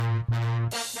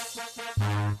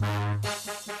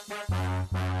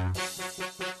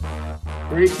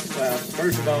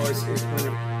First of all, it's when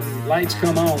the lights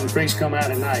come on, the creeks come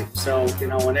out at night. So,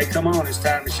 when they come on, it's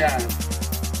time to shine.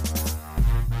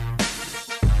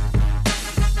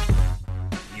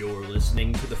 You're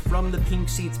listening to the From the Pink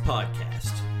Seats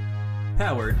podcast,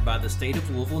 powered by the State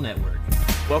of Louisville Network.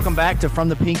 Welcome back to From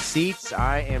the Pink Seats.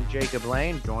 I am Jacob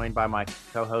Lane, joined by my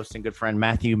co-host and good friend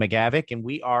Matthew McGavick, and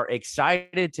we are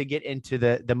excited to get into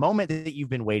the moment that you've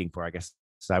been waiting for, I guess.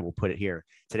 So I will put it here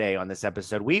today on this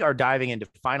episode. We are diving into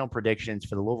final predictions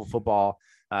for the Louisville football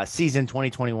season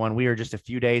 2021. We are just a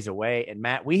few days away. And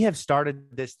Matt, we have started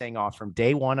this thing off from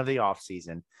day one of the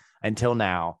offseason until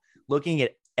now, looking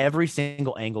at every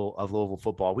single angle of Louisville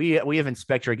football. We have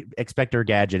Inspector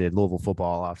Gadgeted Louisville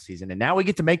football offseason, and now we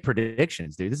get to make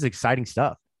predictions, dude. This is exciting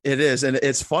stuff. It is. And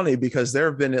it's funny because there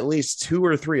have been at least 2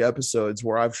 or 3 episodes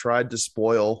where I've tried to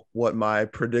spoil what my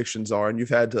predictions are. And you've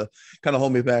had to kind of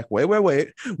hold me back. Wait.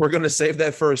 We're going to save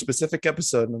that for a specific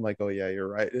episode. And I'm like, oh yeah, you're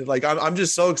right. Like, I'm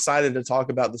just so excited to talk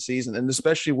about the season. And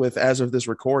especially with, as of this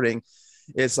recording,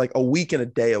 it's like a week and a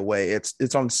day away.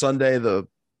 It's on Sunday,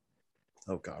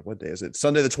 what day is it?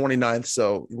 Sunday, the 29th.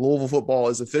 So Louisville football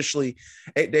is officially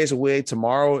 8 days away.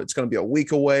 Tomorrow, it's going to be a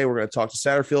week away. We're going to talk to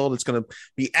Satterfield. It's going to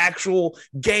be actual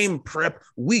game prep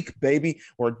week, baby.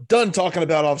 We're done talking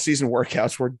about off-season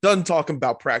workouts. We're done talking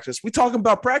about practice. We talking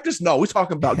about practice? No, we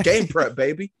talking about game prep,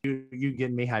 baby. You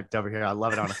getting me hyped over here. I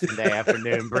love it on a Sunday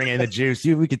afternoon. Bring in the juice.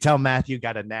 We could tell Matthew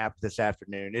got a nap this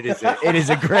afternoon. It is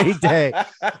a great day.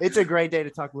 It's a great day to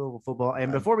talk Louisville football.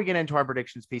 And before we get into our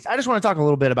predictions piece, I just want to talk a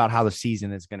little bit about how the season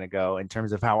is going to go in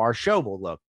terms of how our show will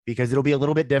look, because it'll be a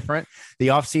little bit different. The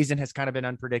off season has kind of been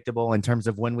unpredictable in terms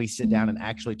of when we sit down and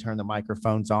actually turn the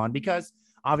microphones on, because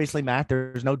obviously, Matt,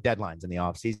 there's no deadlines in the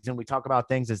off season. We talk about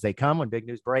things as they come. When big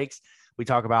news breaks, we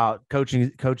talk about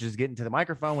coaches getting to the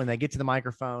microphone when they get to the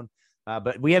microphone.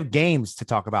 But we have games to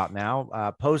talk about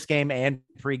now, post game and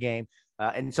pre-game.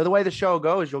 And so the way the show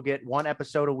goes, you'll get one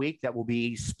episode a week that will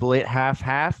be split half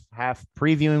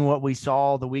previewing what we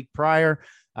saw the week prior,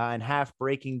 and half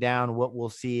breaking down what we'll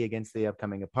see against the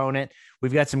upcoming opponent.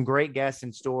 We've got some great guests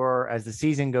in store as the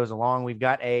season goes along. We've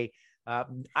got I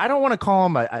don't want to call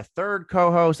him a third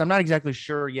co-host. I'm not exactly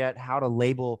sure yet how to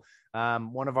label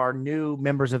one of our new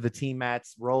members of the team,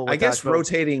 Matt's role. I guess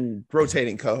rotating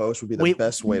co-host would be the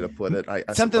best way to put it. I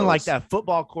something suppose. Like that,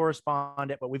 football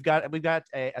correspondent. But we've got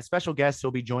a special guest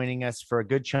who'll be joining us for a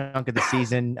good chunk of the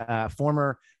season.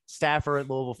 Former staffer at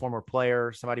Louisville, former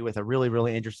player, somebody with a really,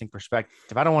 really interesting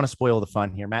perspective. I don't want to spoil the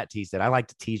fun here. Matt teased it. I like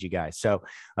to tease you guys. So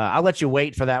I'll let you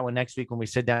wait for that one next week when we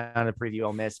sit down to preview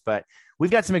Ole Miss. But we've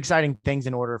got some exciting things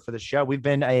in order for the show. We've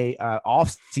been a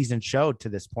off-season show to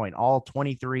this point. All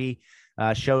 23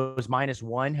 shows minus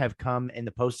one have come in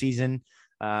the postseason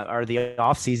or the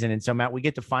off-season. And so, Matt, we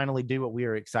get to finally do what we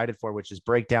are excited for, which is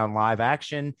break down live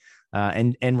action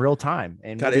in real time.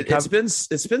 And God, it's been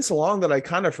so long that I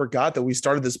kind of forgot that we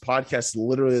started this podcast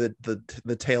literally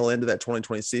the tail end of that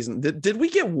 2020 season. Did we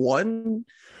get one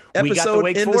episode? We got the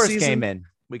Wake in Forest the season? game in.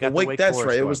 We got Wake. That's Forest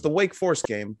right. one. It was the Wake Forest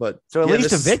game, but so at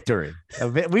least a victory.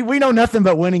 We know nothing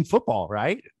but winning football,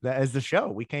 right? As the show,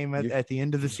 we came at the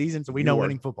end of the season, so we know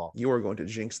winning football. You are going to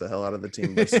jinx the hell out of the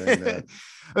team by saying that.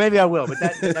 Maybe I will, but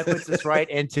that puts us right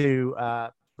into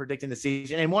predicting the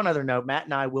season. And one other note, Matt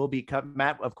and I will be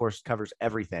Matt, of course, covers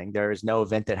everything. There is no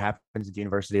event that happens at the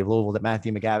University of Louisville that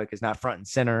Matthew McGavick is not front and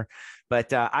center.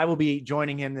 But I will be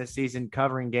joining him this season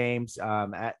covering games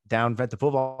down at the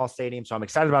football stadium. So I'm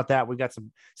excited about that. We've got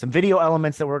some video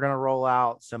elements that we're going to roll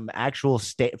out, some actual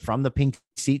from the Pink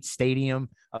Seat Stadium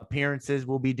appearances.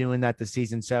 We'll be doing that this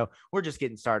season. So we're just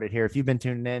getting started here. If you've been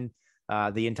tuning in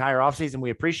the entire offseason, we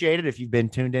appreciate it. If you've been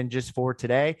tuned in just for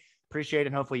today, appreciate it.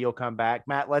 And hopefully you'll come back.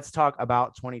 Matt, let's talk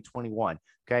about 2021.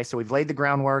 Okay. So we've laid the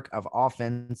groundwork of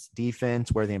offense,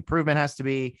 defense, where the improvement has to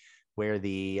be, where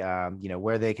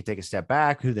where they could take a step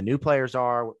back, who the new players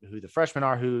are, who the freshmen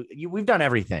are, we've done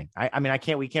everything.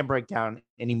 We can't break down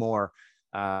anymore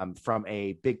from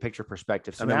a big picture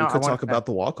perspective. So now we could talk about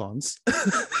the walk-ons.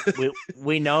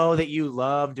 we know that you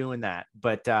love doing that,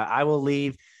 but I will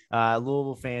leave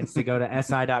Louisville fans to go to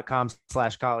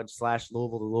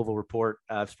si.com/college/Louisville, the Louisville Report,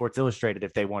 Sports Illustrated,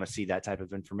 if they want to see that type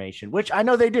of information, which I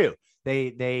know they do.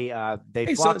 They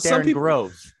flock there in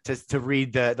groves to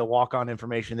read the walk-on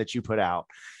information that you put out.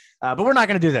 But we're not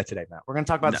going to do that today, Matt. We're going to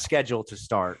talk about the schedule to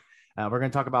start. We're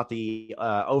going to talk about the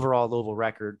overall Louisville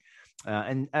record.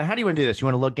 And how do you want to do this? You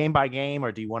want to look game by game,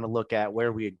 or do you want to look at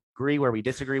where we agree, where we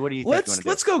disagree? What do you think?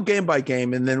 Let's go game by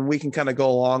game, and then we can kind of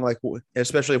go along, like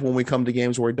especially when we come to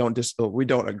games where we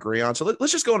don't agree on. So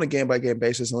let's just go on a game by game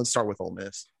basis, and let's start with Ole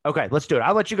Miss. Okay, let's do it.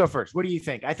 I'll let you go first. What do you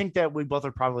think? I think that we both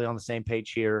are probably on the same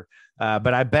page here,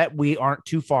 but I bet we aren't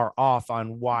too far off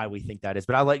on why we think that is.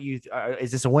 But I'll let you.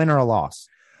 Is this a win or a loss?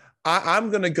 I'm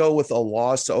going to go with a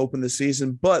loss to open the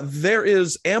season, but there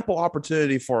is ample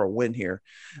opportunity for a win here.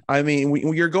 I mean,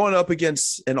 you're going up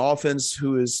against an offense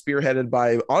who is spearheaded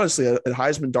by, honestly, a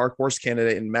Heisman dark horse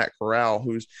candidate in Matt Corral,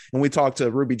 and we talked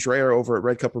to Ruby Dreyer over at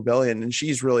Red Cup Rebellion, and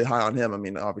she's really high on him. I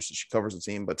mean, obviously she covers the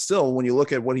team, but still, when you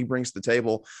look at what he brings to the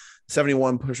table,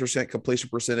 71% completion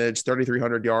percentage,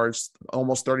 3,300 yards,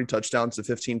 almost 30 touchdowns to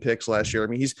 15 picks last year. I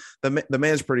mean, he's the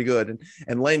man's pretty good.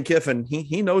 And Lane Kiffin,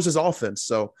 he knows his offense.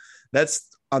 So that's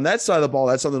on that side of the ball.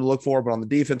 That's something to look for. But on the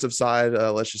defensive side,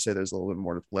 let's just say there's a little bit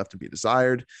more left to be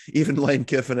desired. Even Lane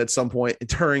Kiffin at some point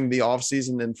during the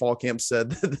offseason and fall camp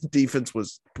said that the defense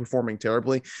was performing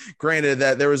terribly. Granted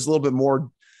that there was a little bit more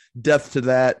depth to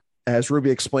that, as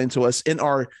Ruby explained to us in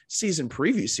our season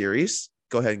preview series.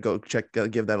 Go ahead and go check,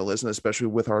 give that a listen, especially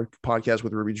with our podcast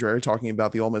with Ruby Dreyer talking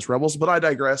about the Ole Miss Rebels. But I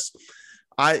digress.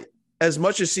 As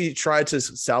much as he tried to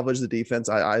salvage the defense,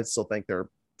 I still think they're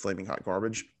flaming hot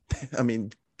garbage. I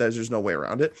mean, there's no way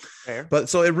around it. Fair. But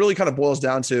so it really kind of boils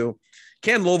down to,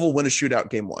 can Louisville win a shootout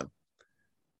game one?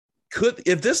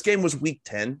 If this game was week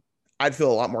 10, I'd feel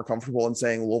a lot more comfortable in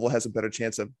saying Louisville has a better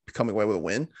chance of coming away with a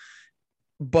win.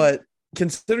 But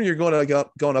considering you're going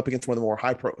up against one of the more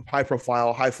high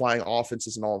profile, high flying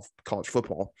offenses in all of college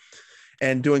football,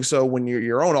 and doing so when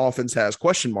your own offense has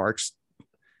question marks,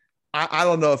 I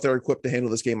don't know if they're equipped to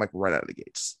handle this game like right out of the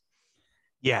gates.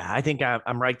 Yeah, I think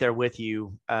I'm right there with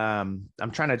you. I'm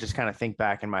trying to just kind of think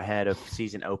back in my head of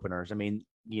season openers. I mean,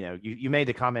 you made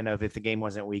the comment of if the game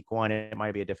wasn't week 1, it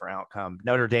might be a different outcome.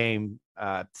 Notre Dame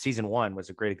season 1 was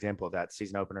a great example of that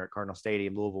season opener at Cardinal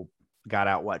Stadium. Louisville got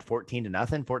out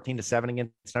 14-7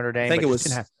 against Notre Dame. I think it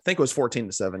was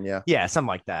 14-7. Yeah, something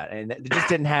like that. And they just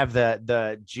didn't have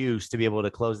the juice to be able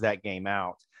to close that game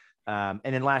out. And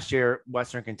then last year,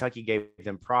 Western Kentucky gave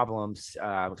them problems,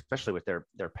 especially with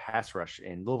their pass rush.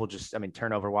 In Louisville,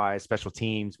 turnover wise, special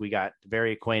teams, we got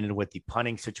very acquainted with the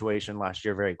punting situation last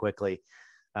year very quickly.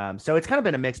 So it's kind of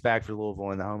been a mixed bag for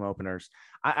Louisville in the home openers.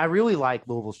 I really like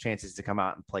Louisville's chances to come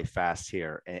out and play fast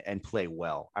here and play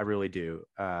well. I really do.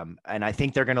 And I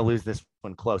think they're going to lose this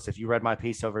one close. If you read my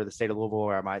piece over the state of Louisville,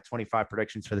 where my 25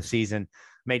 predictions for the season,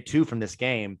 made 2 from this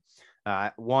game.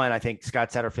 One, I think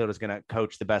Scott Satterfield is going to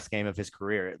coach the best game of his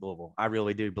career at Louisville. I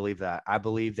really do believe that. I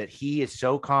believe that he is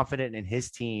so confident in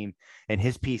his team and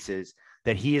his pieces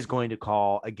that he is going to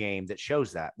call a game that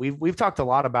shows that. We've talked a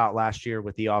lot about last year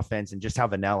with the offense and just how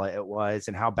vanilla it was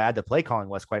and how bad the play calling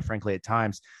was, quite frankly, at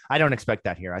times. I don't expect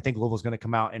that here. I think Louisville's going to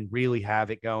come out and really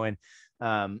have it going.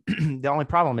 The only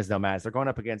problem is, though, Matt, is they're going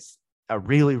up against a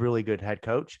really, really good head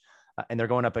coach, and they're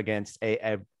going up against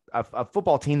a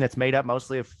football team that's made up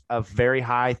mostly of very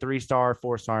high 3-star,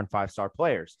 4-star, and 5-star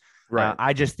players. Right.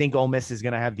 I just think Ole Miss is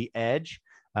going to have the edge.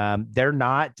 They're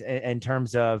not, in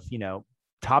terms of,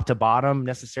 top to bottom,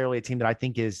 necessarily a team that I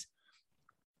think is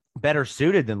better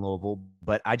suited than Louisville.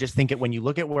 But I just think when you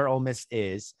look at where Ole Miss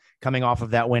is coming off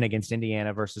of that win against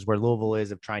Indiana versus where Louisville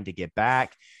is of trying to get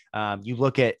back, you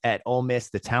look at Ole Miss,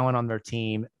 the talent on their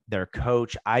team, their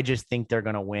coach, I just think they're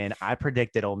going to win. I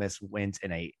predict that Ole Miss wins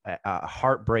in a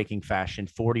heartbreaking fashion,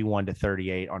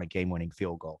 41-38 on a game-winning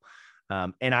field goal.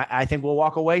 And I think we'll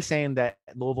walk away saying that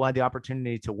Louisville had the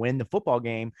opportunity to win the football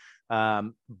game.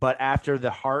 But after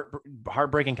the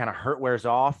heartbreaking kind of hurt wears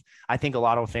off, I think a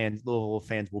lot of Louisville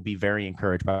fans will be very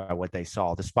encouraged by what they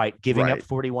saw, despite giving up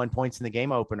 41 points in the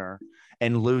game opener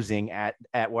and losing at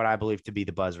what I believe to be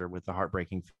the buzzer with the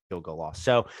heartbreaking field goal loss.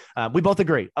 So we both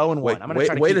agree. 0-1. I'm going to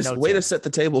try to way to set the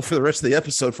table for the rest of the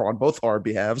episode on both our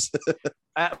behalves.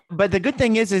 But the good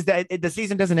thing is that the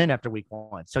season doesn't end after week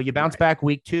 1. So you bounce back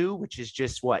week 2, which is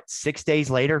just 5 days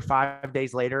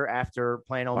later after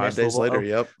playing Ole Miss. 5 days later,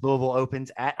 yep. Louisville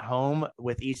opens at home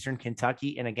with Eastern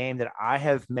Kentucky in a game that I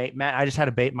have made. Matt, I just had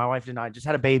a baby. My wife and I just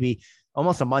had a baby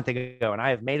almost a month ago, and I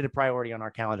have made it a priority on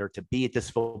our calendar to be at this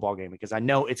football game because I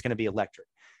know it's going to be electric,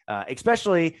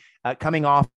 especially coming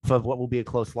off of what will be a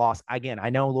close loss. Again, I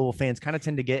know Louisville fans kind of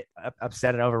tend to get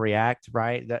upset and overreact,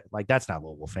 right? That's not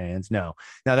Louisville fans. No,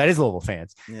 that is Louisville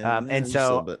fans. Yeah, and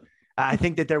so I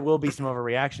think that there will be some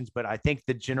overreactions, but I think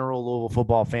the general Louisville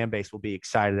football fan base will be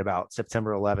excited about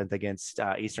September 11th against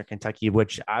Eastern Kentucky,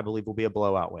 which I believe will be a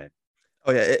blowout win.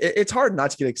 Oh yeah, it's hard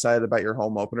not to get excited about your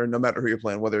home opener, no matter who you're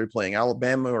playing, whether you're playing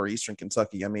Alabama or Eastern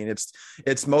Kentucky. I mean,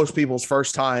 it's most people's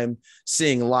first time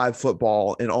seeing live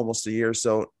football in almost a year.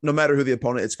 So no matter who the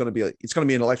opponent, it's going to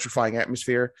be an electrifying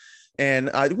atmosphere.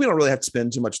 And we don't really have to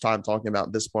spend too much time talking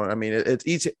about this point. I mean,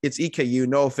 it's EKU.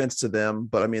 No offense to them,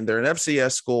 but I mean they're an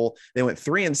FCS school. They went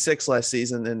 3-6 last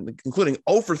season, and including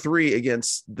 0-3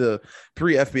 against the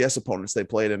 3 FBS opponents they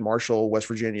played in Marshall, West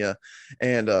Virginia,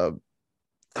 and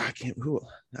I can't who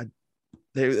I,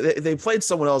 they played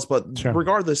someone else, but Sure.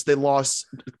 Regardless, they lost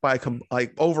by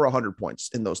like over 100 points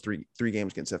in those three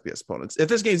games against FBS opponents. If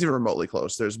this game's even remotely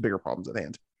close, there's bigger problems at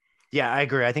hand. Yeah, I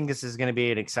agree. I think this is going to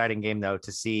be an exciting game, though,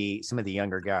 to see some of the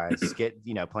younger guys get,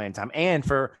 playing time. And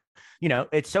for,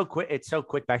 it's so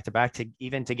quick back to back to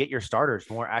get your starters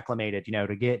more acclimated,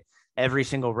 to get every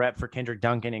single rep for Kendrick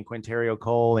Duncan and Quinterio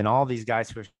Cole and all these guys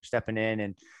who are stepping in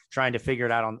and trying to figure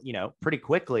it out on, pretty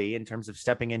quickly in terms of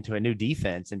stepping into a new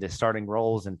defense, into starting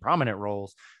roles and prominent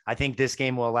roles. I think this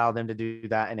game will allow them to do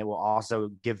that. And it will also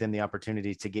give them the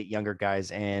opportunity to get younger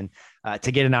guys and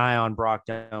to get an eye on Brock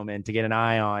Doman, to get an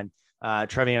eye on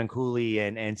Trevion Cooley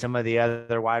and some of the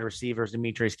other wide receivers,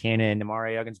 Demetrius Cannon,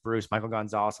 Amari Huggins, Bruce, Michael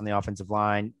Gonzalez on the offensive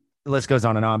line. The list goes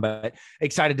on, but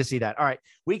excited to see that. All right,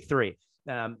 week 3.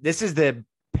 This is the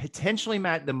potentially,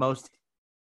 Matt, the most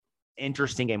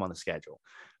interesting game on the schedule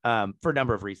for a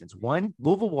number of reasons. One,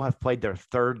 Louisville will have played their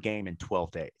 3rd game in 12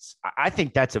 days. I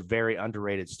think that's a very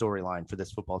underrated storyline for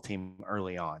this football team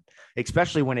early on,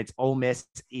 especially when it's Ole Miss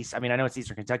East. I mean, I know it's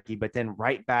Eastern Kentucky, but then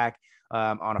right back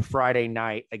on a Friday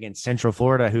night against Central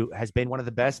Florida, who has been one of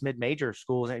the best mid-major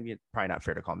schools. And it's probably not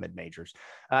fair to call them mid-majors.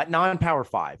 Non-Power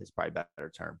 5 is probably a better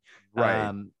term.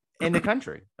 Right. In the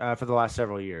country for the last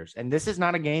several years. And this is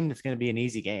not a game that's going to be an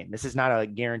easy game. This is not a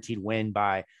guaranteed win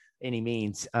by any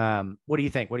means. What do you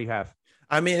think? What do you have?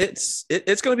 I mean, it's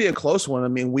going to be a close one. I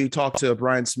mean, we talked to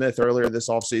Brian Smith earlier this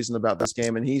offseason about this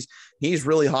game, and he's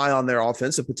really high on their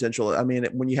offensive potential. I mean,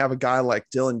 when you have a guy like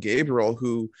Dylan Gabriel,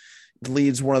 who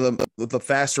leads one of the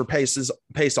faster paced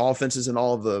offenses in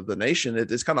all of the nation,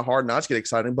 it's kind of hard not to get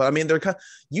exciting. But I mean,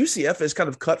 UCF is kind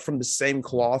of cut from the same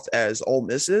cloth as Ole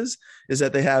Miss is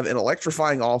that they have an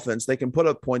electrifying offense. They can put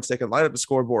up points, they can light up the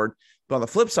scoreboard. But on the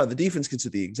flip side, the defense can do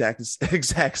the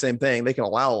exact same thing. They can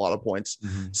allow a lot of points.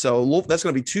 Mm-hmm. So that's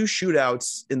going to be 2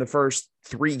 shootouts in the first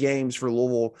 3 games for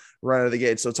Louisville right out of the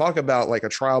gate. So talk about like a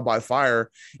trial by fire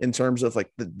in terms of like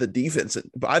the defense.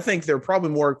 But I think they're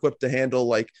probably more equipped to handle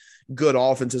like good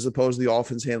offense as opposed to the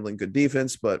offense handling good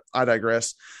defense. But I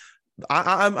digress.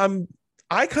 I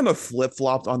kind of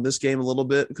flip-flopped on this game a little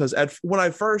bit because when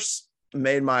I first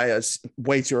made my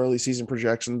way too early season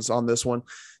projections on this one,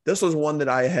 this was one that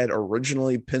I had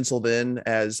originally penciled in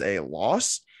as a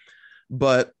loss.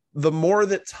 But the more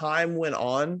that time went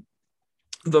on,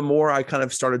 the more I kind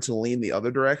of started to lean the other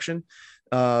direction.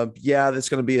 It's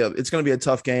going to be a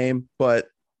tough game, but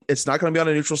it's not going to be on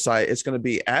a neutral site. It's going to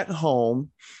be at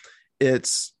home.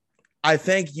 I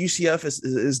think UCF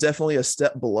is definitely a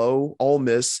step below Ole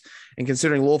Miss, and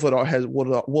considering Louisville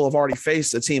will have already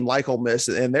faced a team like Ole Miss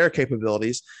and their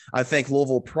capabilities, I think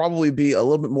Louisville will probably be a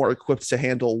little bit more equipped to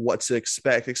handle what to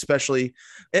expect. Especially,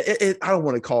 I don't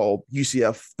want to call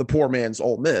UCF the poor man's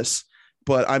Ole Miss,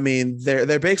 but I mean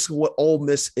they're basically what Ole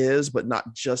Miss is, but not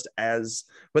as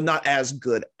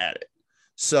good at it.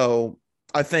 So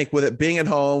I think with it being at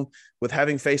home, with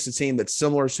having faced a team that's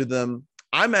similar to them,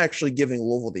 I'm actually giving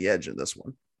Louisville the edge in this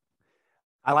one.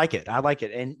 I like it.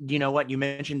 And you know what? You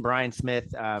mentioned Brian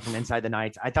Smith from Inside the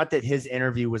Knights. I thought that his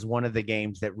interview was one of the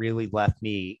games that really left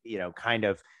me, kind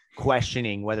of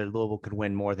questioning whether Louisville could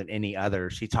win more than any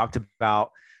others. He talked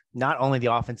about not only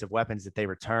the offensive weapons that they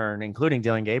return, including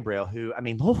Dylan Gabriel, who, I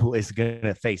mean, Louisville is going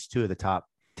to face 2 of the top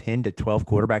 10 to 12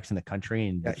 quarterbacks in the country.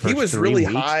 And he was really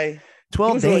high.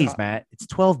 12 days, Matt. It's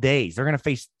 12 days. They're going to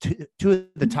face two of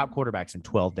the top quarterbacks in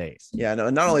 12 days. Yeah, no,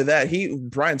 and not only that,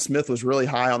 Brian Smith was really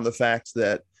high on the fact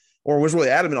that, or was really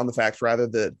adamant on the fact rather,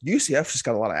 that UCF just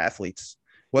got a lot of athletes.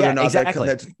 Whether or not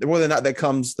that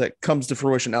comes to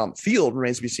fruition out on the field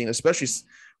remains to be seen, especially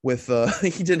with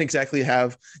he didn't exactly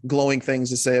have glowing things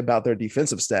to say about their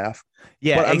defensive staff.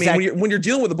 Yeah, but I exactly. mean, when you're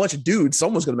dealing with a bunch of dudes,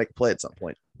 someone's going to make a play at some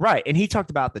point. Right. And he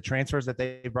talked about the transfers that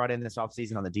they brought in this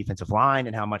offseason on the defensive line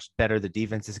and how much better the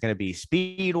defense is going to be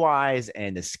speed wise.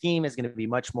 And the scheme is going to be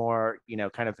much more,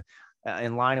 kind of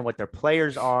in line with what their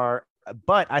players are.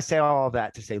 But I say all of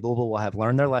that to say Louisville will have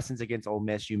learned their lessons against Ole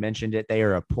Miss. You mentioned it. They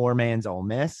are a poor man's Ole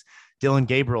Miss. Dylan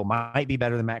Gabriel might be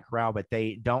better than Matt Corral, but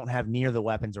they don't have near the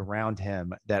weapons around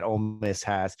him that Ole Miss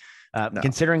has. No.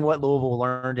 Considering what Louisville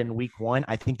learned in week 1,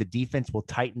 I think the defense will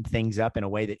tighten things up in a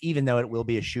way that even though it will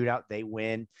be a shootout, they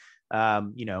win.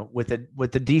 with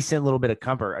a decent little bit of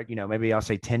comfort, maybe I'll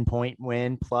say 10-point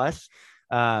win plus.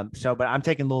 But I'm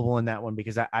taking Louisville in that one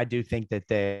because I do think that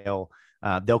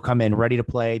they'll come in ready to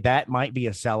play. That might be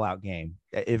a sellout game.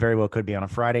 It very well could be on a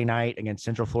Friday night against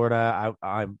Central Florida.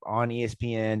 I'm on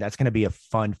ESPN. That's going to be a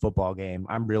fun football game.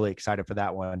 I'm really excited for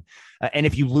that one. And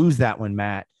if you lose that one,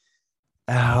 Matt,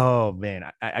 oh man,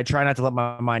 I try not to let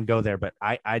my mind go there, but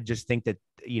I just think that,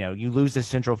 you lose to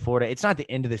Central Florida. It's not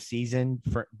the end of the season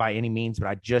by any means, but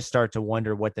I just start to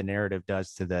wonder what the narrative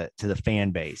does to the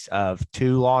fan base of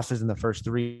 2 losses in the first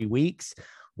 3 weeks,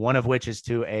 one of which is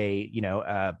to a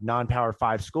non-Power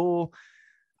 5 school.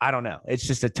 I don't know. It's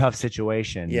just a tough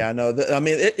situation. Yeah, no.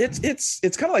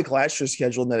 It's kind of like last year's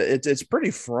schedule in that it's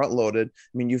pretty front loaded.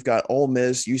 I mean, you've got Ole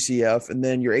Miss, UCF, and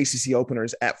then your ACC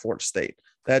openers at Florida State.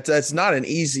 That's not an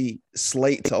easy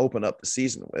slate to open up the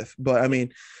season with. But I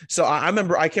mean, so I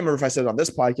can't remember if I said it on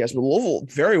this podcast, but Louisville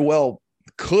very well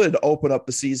could open up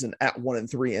the season at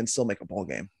 1-3 and still make a bowl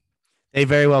game. They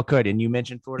very well could. And you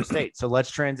mentioned Florida State. So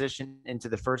let's transition into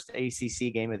the first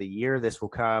ACC game of the year. This will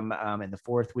come in the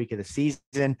 4th week of the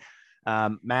season.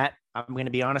 Matt, I'm going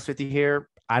to be honest with you here.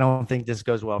 I don't think this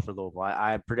goes well for Louisville.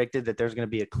 I predicted that there's going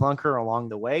to be a clunker along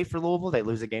the way for Louisville. They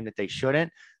lose a game that they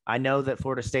shouldn't. I know that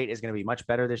Florida State is going to be much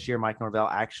better this year. Mike Norvell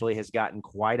actually has gotten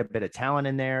quite a bit of talent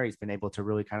in there. He's been able to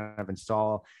really kind of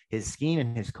install his scheme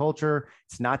and his culture.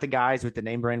 It's not the guys with the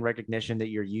name brand recognition that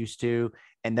you're used to,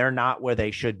 and they're not where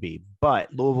they should be.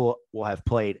 But Louisville will have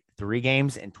played 3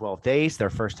 games in 12 days,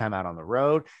 their first time out on the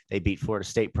road. They beat Florida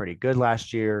State pretty good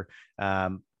last year.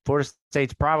 Florida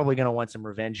State's probably going to want some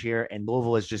revenge here, and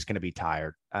Louisville is just going to be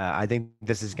tired. I think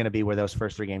this is going to be where those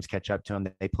first 3 games catch up to them.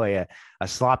 They play a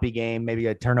sloppy game, maybe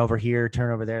a turnover here,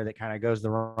 turnover there that kind of goes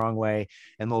the wrong way,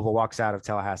 and Louisville walks out of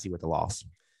Tallahassee with a loss.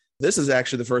 This is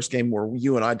actually the first game where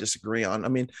you and I disagree on. I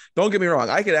mean, don't get me wrong.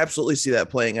 I could absolutely see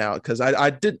that playing out because I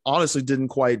didn't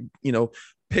quite,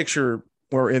 picture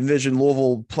or envision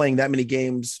Louisville playing that many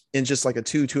games in just like a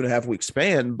 2.5 week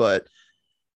span, but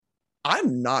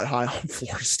I'm not high on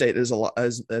Florida State as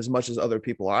much as other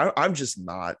people are. I'm just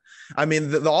not. I mean,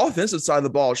 the offensive side of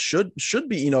the ball should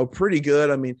be, pretty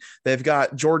good. I mean, they've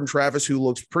got Jordan Travis, who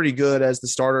looks pretty good as the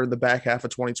starter in the back half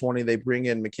of 2020. They bring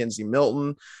in Mackenzie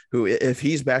Milton, who, if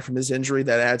he's back from his injury,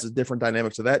 that adds a different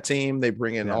dynamic to that team. They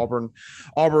bring in Auburn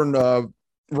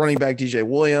running back DJ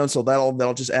Williams, so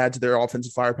that'll just add to their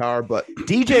offensive firepower. But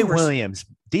DJ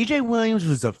Williams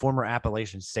was a former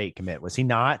Appalachian State commit, was he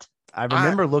not? I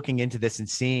remember looking into this and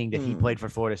seeing that he played for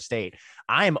Florida State.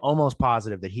 I am almost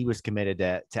positive that he was committed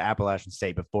to Appalachian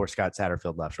State before Scott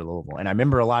Satterfield left for Louisville. And I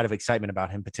remember a lot of excitement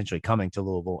about him potentially coming to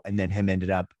Louisville, and then him ended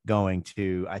up going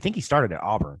to, I think he started at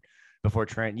Auburn before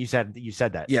Trent. You said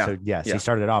that. Yeah. So yes, he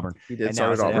started at Auburn. He did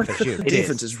start at Auburn. The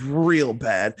defense is real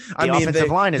bad. The offensive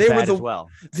line is bad as well.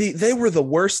 They were the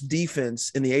worst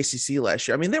defense in the ACC last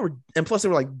year. I mean, they were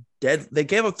like dead. They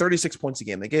gave up 36 points a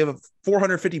game. They gave up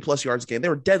 450 plus yards a game. They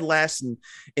were dead last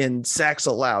in sacks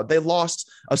allowed. They lost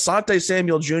Asante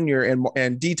Samuel Jr.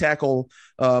 and D tackle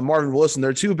Marvin Wilson.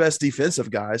 They're 2 best defensive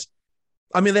guys.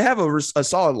 I mean, they have a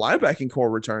solid linebacking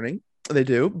core returning. They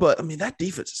do, but I mean, that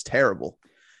defense is terrible.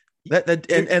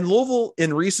 And Louisville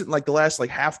in recent, like the last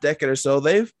half decade or so,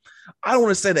 I don't want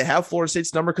to say they have Florida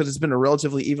State's number because it's been a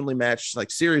relatively evenly matched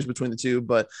series between the two,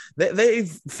 but they've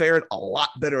fared a lot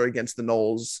better against the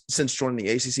Noles since joining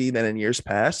the ACC than in years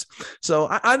past. So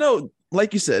I know,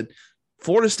 like you said,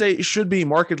 Florida State should be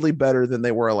markedly better than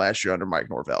they were last year under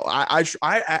Mike Norvell.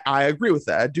 I agree with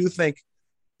that. I do think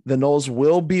the Noles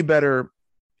will be better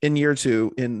in year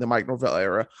 2 in the Mike Norvell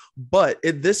era, but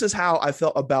this is how I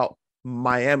felt about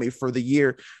Miami for the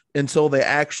year until they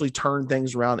actually turned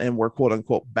things around and were quote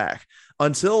unquote back.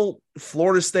 Until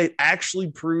Florida State actually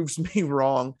proves me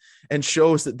wrong and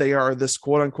shows that they are this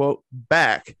quote unquote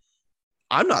back,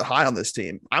 I'm not high on this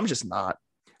team. I'm just not.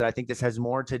 I think this has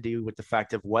more to do with the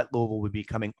fact of what Louisville would be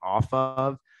coming off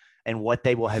of and what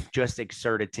they will have just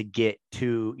exerted to get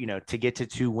to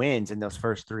 2 wins in those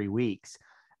first 3 weeks.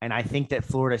 And I think that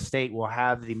Florida State will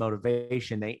have the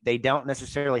motivation. They don't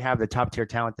necessarily have the top tier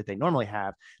talent that they normally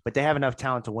have, but they have enough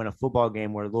talent to win a football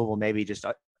game where Louisville maybe just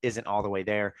isn't all the way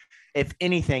there. If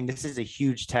anything, this is a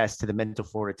huge test to the mental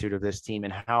fortitude of this team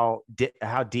and how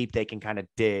deep they can kind of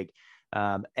dig.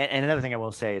 And another thing I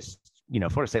will say is,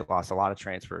 Florida State lost a lot of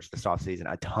transfers this offseason,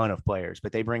 a ton of players,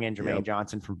 but they bring in Jermaine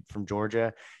Johnson from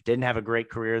Georgia. Didn't have a great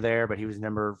career there, but he was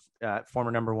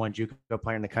former number 1 JUCO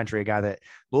player in the country, a guy that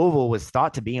Louisville was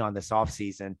thought to be on this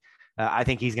offseason. I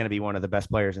think he's going to be one of the best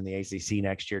players in the ACC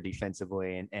next year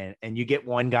defensively. And you get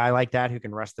one guy like that who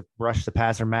can rush the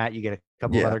passer, Matt. You get a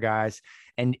couple of other guys,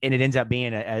 and it ends up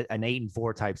being an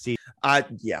 8-4 type season. I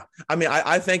mean,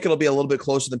 I think it'll be a little bit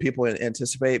closer than people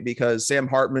anticipate because Sam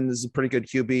Hartman is a pretty good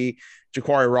QB.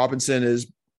 Jaquari Robinson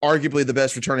is arguably the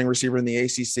best returning receiver in the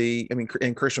ACC. I mean,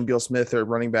 and Christian Beal-Smith, their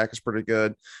running back, is pretty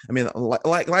good. I mean,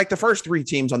 like the first three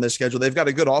teams on this schedule, they've got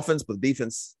a good offense, but the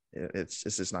defense, it's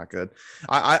just not good.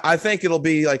 I think it'll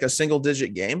be like a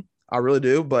single-digit game. I really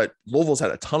do. But Louisville's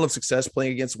had a ton of success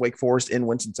playing against Wake Forest in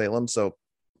Winston-Salem, so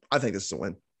I think this is a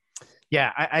win.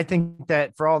 Yeah, I think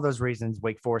that for all those reasons,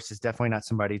 Wake Forest is definitely not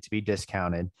somebody to be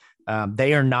discounted.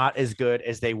 They are not as good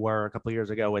as they were a couple of years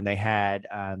ago when they had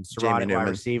Serrano wide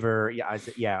receiver,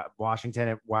 Washington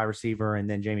at wide receiver, and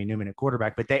then Jamie Newman at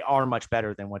quarterback. But they are much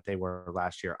better than what they were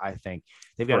last year. I think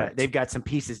they've got some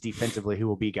pieces defensively who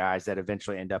will be guys that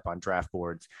eventually end up on draft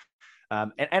boards.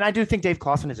 And I do think Dave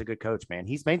Clawson is a good coach, man.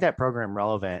 He's made that program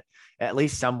relevant, at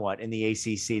least somewhat, in the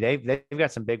ACC. They've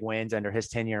got some big wins under his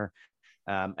tenure.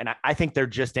 And I think they're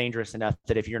just dangerous enough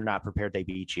that if you're not prepared, they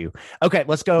beat you. Okay,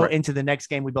 let's go into the next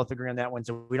game. We both agree on that one,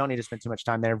 so we don't need to spend too much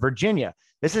time there. Virginia.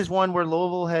 This is one where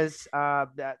Louisville has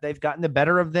they've gotten the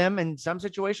better of them in some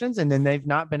situations, and then they've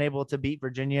not been able to beat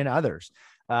Virginia in others.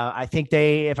 I think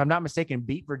they, if I'm not mistaken,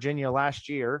 beat Virginia last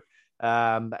year,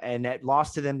 and that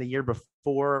lost to them the year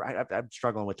before. I'm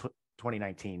struggling with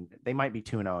 2019. They might be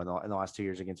 2-0 in the last 2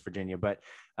 years against Virginia, but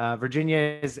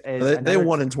Virginia is they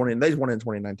won in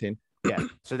 2019. Yeah,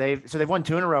 so they've won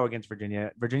 2 in a row against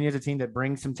Virginia. Virginia is a team that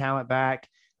brings some talent back.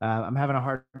 I'm having a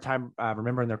hard time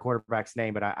remembering their quarterback's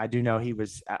name, but I do know he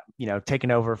was taking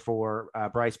over for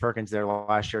Bryce Perkins there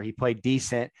last year. He played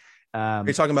decent. Are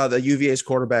you talking about the UVA's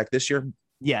quarterback this year?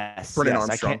 Yes, Brennan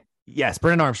Armstrong.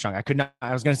 Brennan Armstrong. I could not.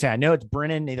 I was going to say I know it's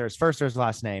Brennan, either his first or his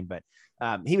last name, but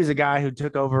he was a guy who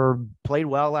took over, played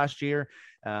well last year.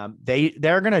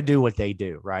 They're going to do what they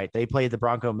do, right? They play the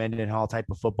Bronco Mendenhall type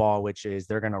of football, which is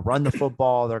they're going to run the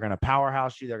football. They're going to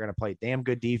powerhouse you. They're going to play damn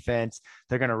good defense.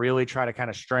 They're going to really try to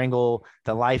kind of strangle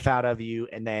the life out of you.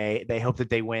 And they hope that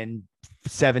they win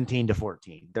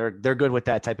 17-14. They're good with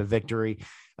that type of victory.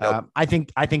 Yep. I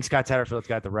think Scott Satterfield's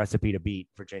got the recipe to beat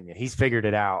Virginia. He's figured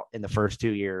it out in the first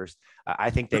 2 years. I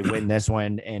think they win this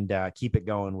one and keep it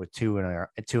going with two in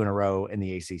a row in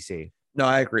the ACC. No,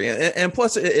 I agree. And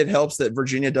plus it helps that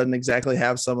Virginia doesn't exactly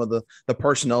have some of the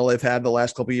personnel they've had the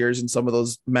last couple of years in some of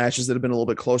those matches that have been a little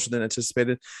bit closer than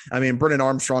anticipated. I mean, Brennan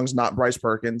Armstrong's not Bryce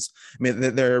Perkins. I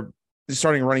mean, they're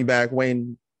starting running back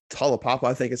Wayne Talapapa,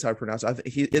 I think is how I pronounce it.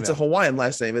 It's a Hawaiian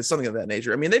last name. It's something of that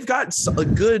nature. I mean, they've got a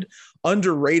good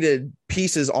underrated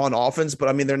pieces on offense, but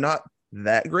I mean, they're not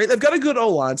that great. They've got a good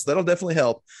O-line, so that'll definitely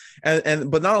help.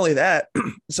 But not only that,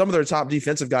 some of their top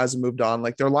defensive guys have moved on.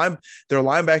 Like their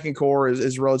linebacking core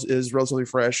is relatively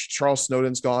fresh. Charles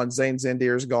Snowden's gone. Zane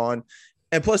Zandier's gone.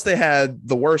 And plus they had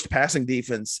the worst passing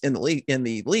defense in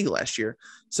the league last year.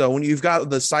 So when you've got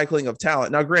the cycling of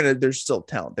talent, now granted, there's still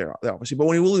talent there obviously, but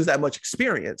when you lose that much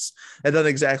experience, it doesn't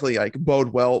exactly like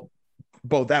bode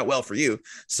that well for you.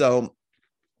 So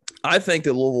I think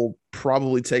that Louisville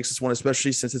probably takes this one,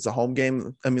 especially since it's a home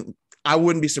game. I mean, I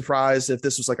wouldn't be surprised if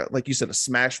this was like you said, a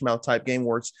smash mouth type game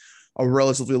where it's a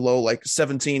relatively low, like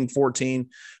 17-14,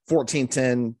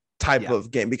 14-10 type of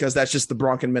game, because that's just the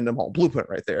Bronco Mendenhall blueprint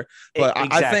right there. But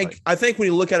exactly. I think when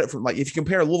you look at it from, like, if you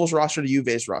compare Louisville's roster to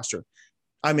UVA's roster,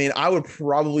 I mean, I would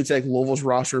probably take Louisville's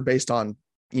roster based on,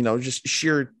 just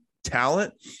sheer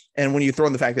talent. And when you throw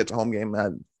in the fact that it's a home game, I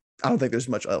don't think there's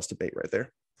much else to debate right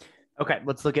there. Okay,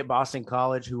 let's look at Boston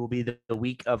College, who will be the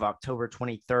week of October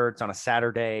 23rd. It's on a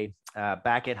Saturday,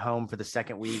 back at home for the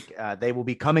second week. They will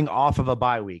be coming off of a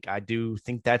bye week. I do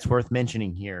think that's worth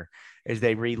mentioning here as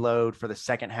they reload for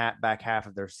the back half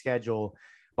of their schedule.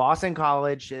 Boston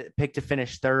College picked to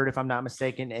finish third, if I'm not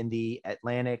mistaken, in the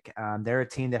Atlantic. They're a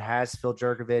team that has Phil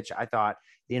Jurkovich. I thought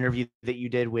the interview that you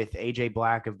did with AJ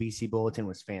Black of BC Bulletin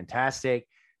was fantastic.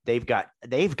 They've got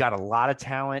a lot of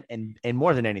talent, and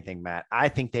more than anything, Matt, I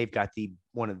think they've got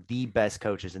one of the best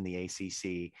coaches in the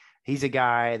ACC. He's a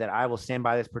guy that I will stand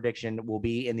by this prediction will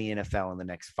be in the NFL in the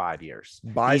next 5 years.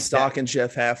 Buy stock in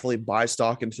Jeff Hafley, buy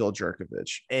stock in Phil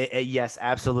Jurkovich. Yes,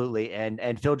 absolutely.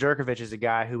 And Phil Jurkovich is a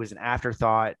guy who was an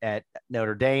afterthought at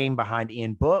Notre Dame behind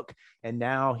Ian Book. And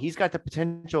now he's got the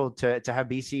potential to have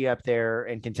BC up there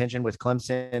in contention with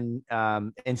Clemson,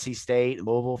 NC State,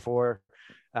 Louisville for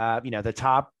the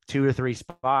top 2 or 3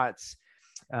 spots.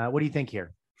 What do you think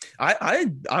here?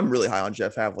 I'm really high on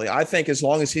Jeff Havley. I think as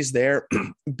long as he's there,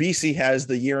 BC has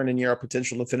the year in and year out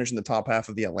potential to finish in the top half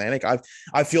of the Atlantic.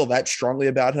 I feel that strongly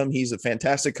about him. He's a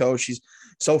fantastic coach. He's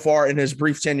so far in his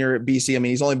brief tenure at BC. I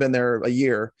mean, he's only been there a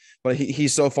year, but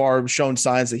he's so far shown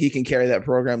signs that he can carry that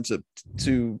program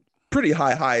to pretty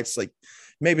high heights. Like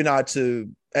maybe not to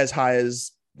as high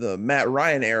as the Matt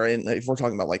Ryan era, and if we're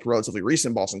talking about like relatively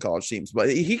recent Boston College teams, but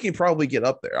he can probably get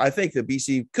up there. I think that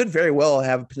BC could very well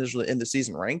have potential to end the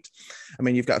season ranked. I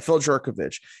mean, you've got Phil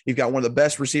Jerkovich, you've got one of the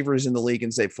best receivers in the league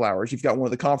in Zay Flowers, you've got one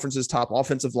of the conference's top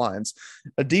offensive lines.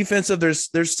 A defensive,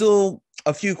 there's still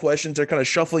a few questions. They're kind of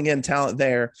shuffling in talent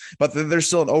there, but there's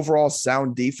still an overall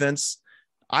sound defense.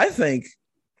 I think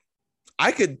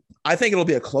it'll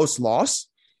be a close loss,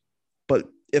 but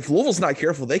if Louisville's not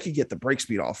careful, they could get the break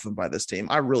speed off them by this team.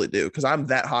 I really do, because I'm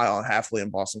that high on Halfley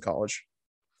and Boston College.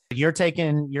 You're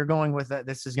going with that.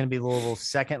 This is going to be Louisville's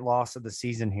second loss of the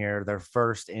season here, their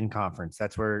first in conference.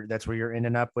 That's where you're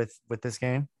ending up with this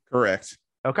game. Correct.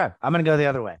 Okay, I'm going to go the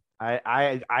other way.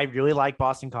 I really like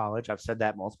Boston College. I've said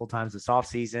that multiple times this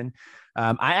offseason.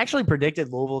 I actually predicted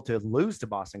Louisville to lose to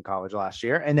Boston College last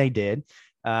year, and they did.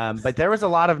 But there was a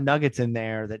lot of nuggets in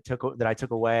there that I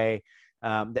took away.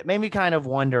 That made me kind of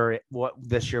wonder what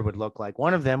this year would look like.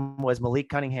 One of them was Malik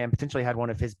Cunningham potentially had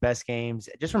one of his best games,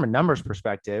 just from a numbers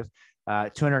perspective,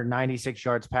 296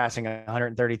 yards passing,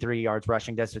 133 yards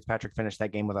rushing. Des Fitzpatrick finished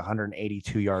that game with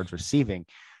 182 yards receiving.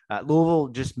 Louisville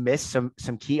just missed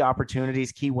some key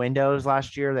opportunities, key windows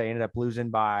last year. They ended up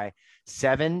losing by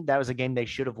 7. That was a game they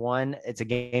should have won. It's a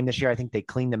game this year I think they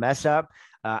cleaned the mess up.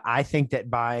 I think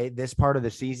that by this part of the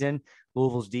season,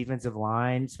 Louisville's defensive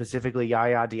line, specifically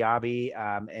Yaya Diaby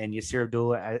and Yasir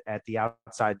Abdullah at the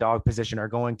outside dog position, are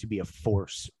going to be a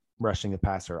force rushing the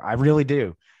passer. I really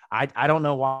do. I don't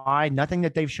know why. Nothing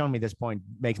that they've shown me at this point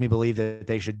makes me believe that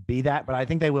they should be that, but I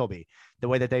think they will be. The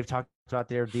way that they've talked about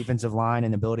their defensive line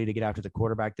and ability to get after the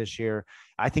quarterback this year,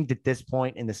 I think at this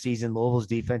point in the season, Louisville's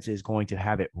defense is going to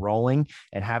have it rolling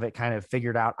and have it kind of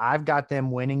figured out. I've got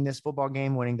them winning this football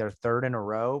game, winning their 3rd in a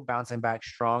row, bouncing back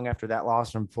strong after that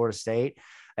loss from Florida State.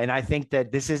 And I think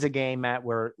that this is a game, Matt,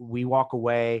 where we walk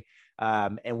away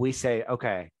and we say,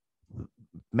 okay,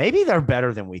 maybe they're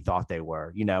better than we thought they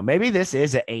were. Maybe this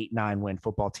is an 8-9 win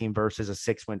football team versus a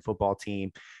 6-win football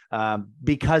team,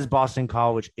 because Boston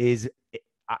College is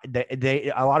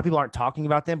a lot of people aren't talking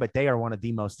about them, but they are one of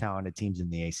the most talented teams in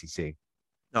the ACC.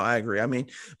 No, I agree. I mean,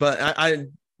 but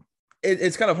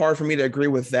it's kind of hard for me to agree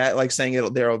with that, like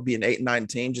saying there'll be an 8-9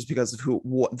 team just because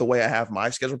of the way I have my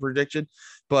schedule predicted.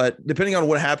 But depending on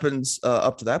what happens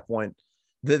up to that point,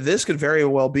 this could very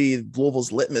well be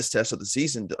Louisville's litmus test of the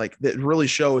season. Like, it really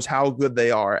shows how good they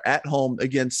are at home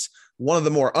against one of the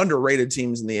more underrated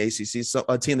teams in the ACC. So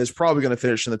a team that's probably going to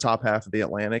finish in the top half of the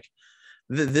Atlantic.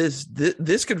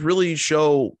 This could really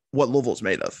show what Louisville's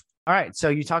made of. All right. So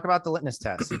you talk about the litmus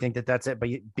test. You think that that's it, but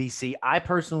BC, I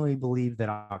personally believe that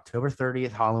October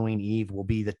 30th, Halloween Eve, will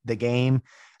be the game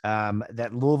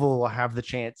that Louisville will have the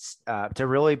chance to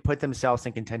really put themselves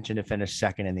in contention to finish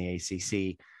second in the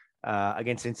ACC.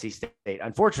 Against NC State.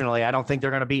 Unfortunately, I don't think they're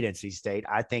going to beat NC State.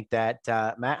 I think that,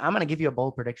 Matt, I'm going to give you a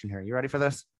bold prediction here. You ready for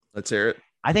this? Let's hear it.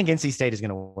 I think NC State is going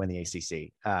to win the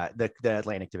ACC, the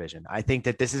Atlantic Division. I think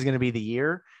that this is going to be the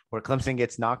year where Clemson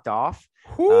gets knocked off.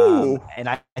 And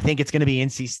I think it's going to be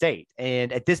NC State.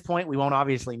 And at this point, we won't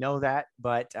obviously know that,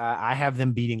 but I have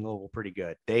them beating Louisville pretty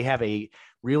good. They have a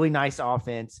really nice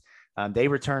offense. They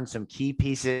returned some key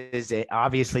pieces.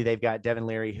 Obviously, they've got Devin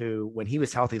Leary, who, when he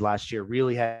was healthy last year,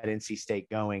 really had NC State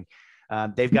going.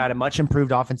 They've got a much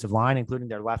improved offensive line, including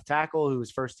their left tackle, who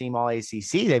was first team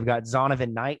All-ACC. They've got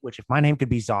Zonovan Knight, which, if my name could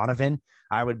be Zonovan,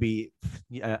 I would be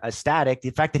ecstatic.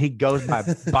 The fact that he goes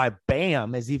by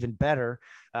Bam is even better.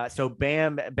 So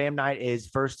Bam Knight is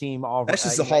first team all. That's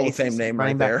just a Hall of Fame name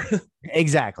right there.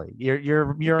 Exactly.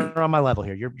 You're on my level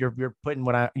here.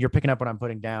 You're picking up what I'm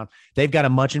putting down. They've got a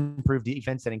much improved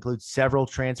defense that includes several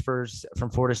transfers from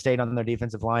Florida State on their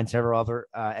defensive line, several other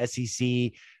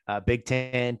SEC, Big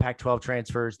Ten, Pac-12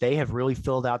 transfers. They have really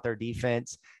filled out their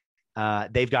defense.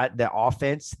 They've got the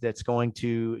offense that's going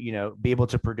to, be able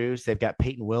to produce. They've got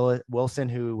Peyton Wilson,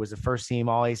 who was a first team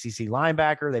All-ACC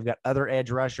linebacker. They've got other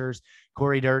edge rushers.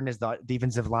 Corey Durden is the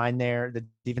defensive line there. The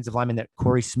defensive lineman that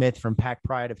Corey Smith from Pac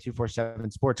Pride of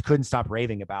 247 Sports couldn't stop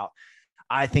raving about.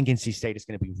 I think NC State is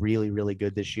going to be really, really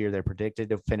good this year. They're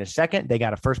predicted to finish second. They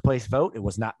got a first place vote. It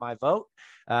was not my vote,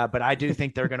 but I do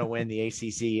think they're going to win the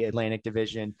ACC Atlantic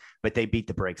Division, but they beat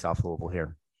the brakes off Louisville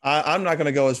here. I'm not going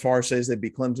to go as far as say as they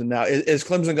beat Clemson. Now, is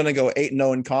Clemson going to go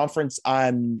 8-0 in conference?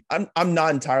 I'm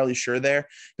not entirely sure there,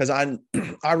 because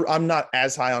I'm not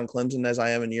as high on Clemson as I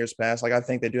am in years past. Like, I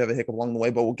think they do have a hiccup along the way,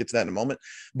 but we'll get to that in a moment.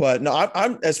 But no,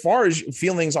 I'm as far as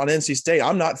feelings on NC State,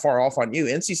 I'm not far off on you.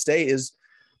 NC State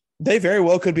they very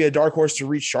well could be a dark horse to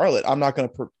reach Charlotte. I'm not going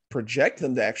to project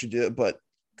them to actually do it, but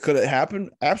could it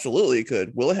happen? Absolutely, it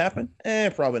could. Will it happen?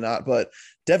 Probably not. But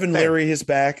Devin Leary is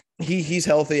back. He's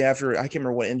healthy after, I can't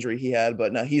remember what injury he had,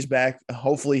 but now he's back.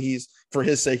 Hopefully, for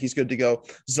his sake, he's good to go.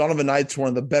 Zonovan Knight's one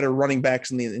of the better running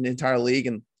backs in the entire league,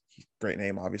 and great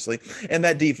name, obviously. And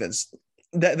that defense,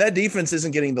 that defense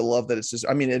isn't getting the love that it's just.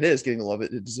 I mean, it is getting the love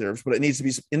it deserves, but it needs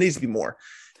to be more,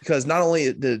 because not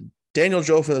only did Daniel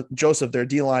Joseph, their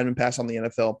D lineman, pass on the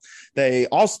NFL. They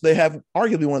have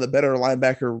arguably one of the better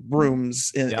linebacker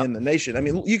rooms in the nation. I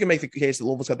mean, you can make the case that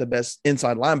Louisville's got the best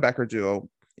inside linebacker duo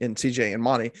in CJ and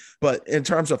Monty, but in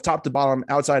terms of top to bottom,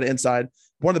 outside to inside,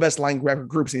 one of the best linebacker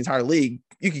groups in the entire league,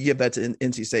 you could give that to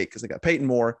NC State, because they got Peyton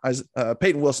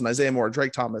Wilson, Isaiah Moore,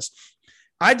 Drake Thomas.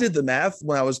 I did the math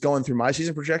when I was going through my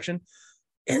season projection.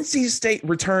 NC State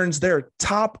returns their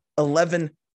top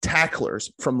 11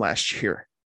 tacklers from last year.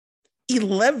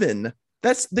 11.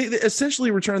 They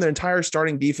essentially return their entire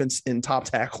starting defense in top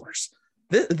tacklers.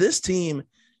 This team,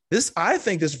 I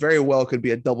think this very well could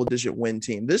be a double-digit win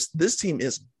team. This team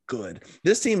is good.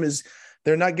 This team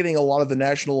they're not getting a lot of the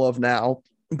national love now,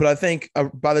 but I think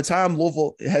by the time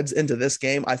Louisville heads into this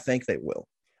game, I think they will.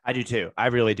 I do too. I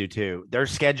really do too. Their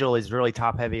schedule is really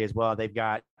top heavy as well. They've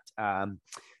got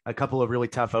a couple of really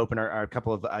tough a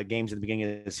couple of games at the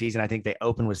beginning of the season. I think they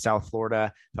open with South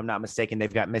Florida. If I'm not mistaken,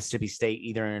 they've got Mississippi State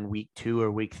either in week 2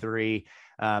 or week 3.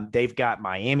 They've got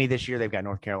Miami this year. They've got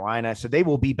North Carolina. So they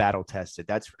will be battle tested.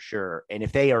 That's for sure. And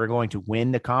if they are going to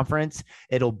win the conference,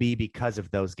 it'll be because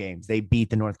of those games. They beat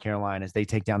the North Carolinas. They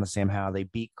take down the Sam Howell. They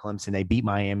beat Clemson. They beat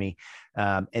Miami.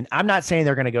 And I'm not saying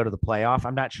they're going to go to the playoff.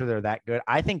 I'm not sure they're that good.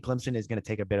 I think Clemson is going to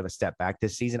take a bit of a step back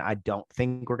this season. I don't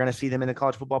think we're going to see them in the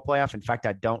college football playoff. In fact,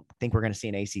 I don't think we're going to see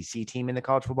an ACC team in the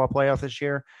college football playoff this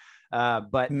year.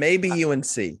 But maybe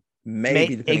UNC.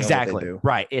 Maybe exactly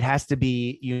right. It has to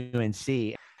be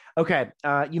UNC. Okay,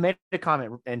 you made a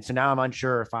comment, and so now I'm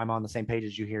unsure if I'm on the same page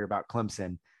as you here about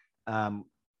Clemson.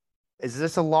 Is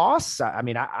this a loss? I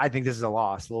mean, I think this is a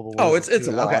loss. It's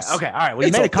a loss. Okay, all right. Well,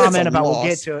 you made a comment about we'll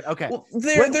get to it. Okay, well,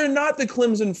 they're not the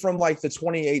Clemson from like the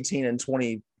 2018 and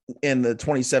the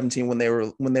 2017 when they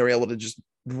were able to just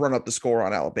run up the score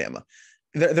on Alabama.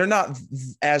 They're not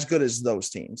as good as those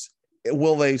teams.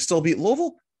 Will they still beat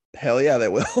Louisville? Hell yeah, they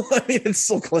will. I mean, it's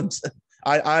still Clemson.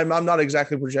 I'm not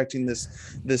exactly projecting this.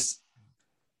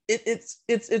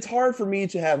 It's hard for me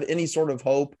to have any sort of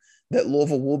hope that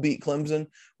Louisville will beat Clemson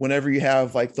whenever you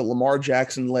have like the Lamar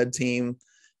Jackson led team,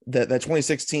 that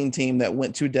 2016 team that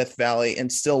went to Death Valley and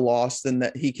still lost, and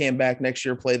that he came back next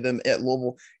year, played them at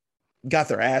Louisville, got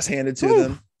their ass handed to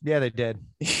them. Yeah, they did.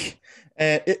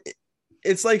 And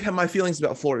it's like my feelings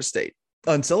about Florida State.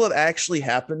 Until it actually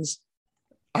happens,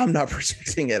 I'm not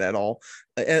projecting it at all,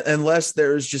 unless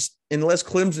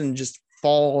Clemson just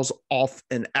falls off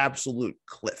an absolute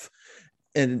cliff.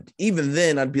 And even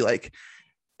then I'd be like,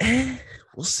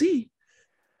 we'll see.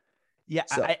 Yeah,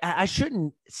 so. I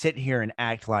shouldn't sit here and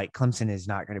act like Clemson is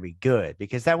not going to be good,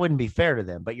 because that wouldn't be fair to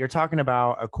them. But you're talking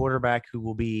about a quarterback who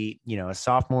will be, a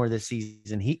sophomore this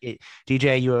season.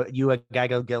 DJ, you a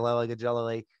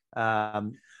Gagalele.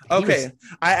 Okay,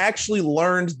 I actually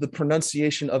learned the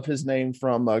pronunciation of his name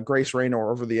from Grace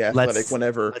Raynor over the Athletic.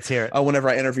 Let's hear it. Whenever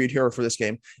I interviewed her for this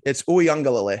game, it's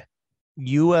Uyangalele.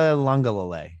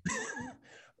 Uyangalele.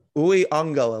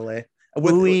 Uyangalele.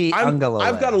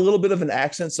 I've got a little bit of an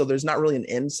accent, so there's not really an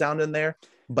N sound in there,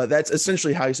 but that's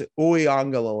essentially how you say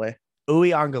Uyangalele.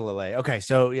 Uyangalele. Okay,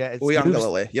 so yeah, it's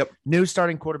Uyangalele. Yep. New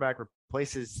starting quarterback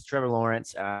replaces Trevor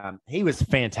Lawrence. He was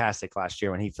fantastic last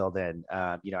year when he filled in.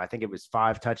 I think it was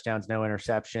 5 touchdowns, no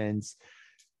interceptions.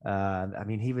 I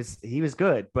mean, he was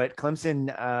good, but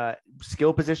Clemson,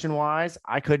 skill position wise,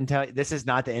 I couldn't tell you. This is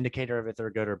not the indicator of if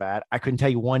they're good or bad. I couldn't tell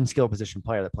you one skill position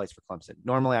player that plays for Clemson.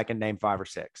 Normally I can name 5 or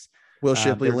 6. Will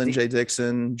Shipley, Lynn J.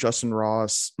 Dixon, Justin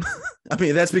Ross. I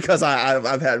mean, that's because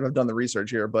I've done the research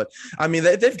here, but I mean,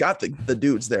 they've got the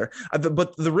dudes there.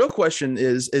 But the real question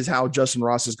is how Justin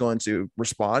Ross is going to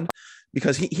respond,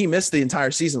 because he missed the entire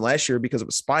season last year because of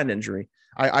a spine injury.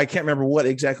 I can't remember what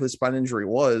exactly the spine injury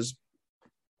was.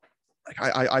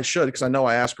 I should, because I know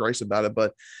I asked Grace about it,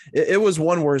 but it was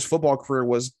one where his football career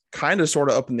was kind of sort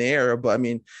of up in the air. But I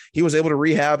mean, he was able to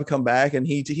rehab and come back, and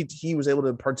he was able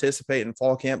to participate in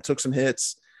fall camp, took some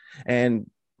hits, and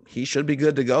he should be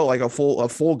good to go, like a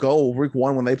full go week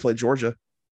 1 when they play Georgia.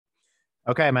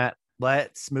 Okay, Matt,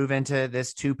 let's move into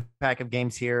this 2-pack of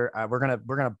games here. We're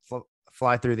gonna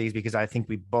fly through these because I think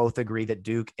we both agree that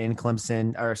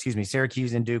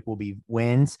Syracuse and Duke will be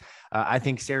wins. I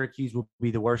think Syracuse will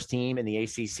be the worst team in the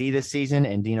ACC this season,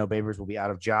 and Dino Babers will be out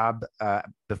of job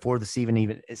before the season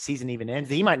even ends.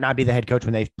 He might not be the head coach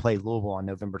when they play Louisville on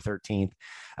November 13th,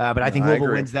 but I think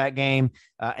Louisville wins that game.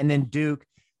 And then Duke,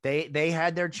 they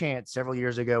had their chance several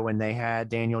years ago when they had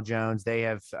Daniel Jones. They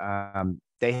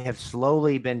have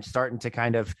slowly been starting to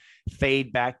kind of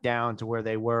fade back down to where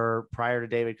they were prior to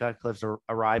David Cutcliffe's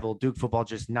arrival. Duke football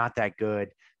just not that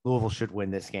good. Louisville should win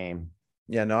this game.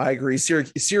 Yeah, no, I agree.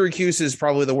 Syracuse is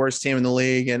probably the worst team in the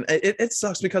league, and it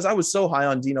sucks because I was so high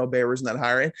on Dino Babers in that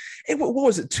hire. And what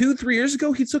was it, 2-3 years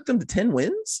ago? He took them to 10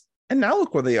 wins, and now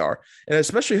look where they are. And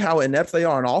especially how inept they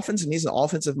are on offense, and he's an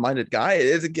offensive-minded guy.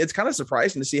 It's kind of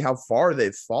surprising to see how far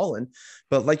they've fallen.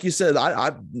 But like you said,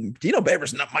 Dino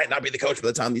Babers might not be the coach by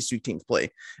the time these two teams play.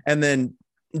 And then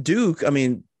Duke, I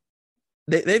mean,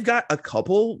 they've got a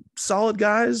couple solid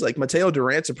guys. Like Mateo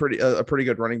Durant's a pretty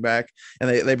good running back, and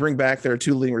they bring back their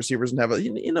two leading receivers and have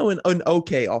an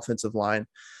okay offensive line.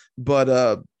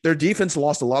 But their defense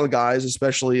lost a lot of guys,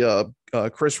 especially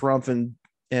Chris Rumph and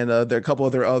there are a couple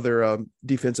of their other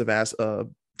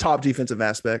top defensive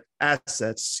assets.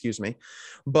 Excuse me,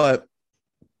 but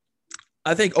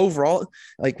I think overall,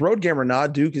 like road game or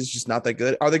not, Duke is just not that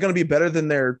good. Are they going to be better than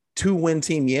their 2-win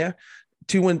team? Yeah.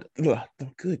 2-win.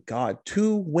 Good God.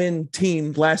 2-win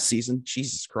team last season.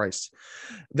 Jesus Christ.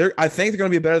 I think they're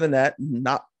going to be better than that.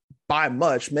 Not by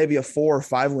much, maybe a 4 or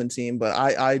 5-win team, but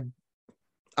I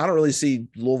don't really see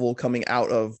Louisville coming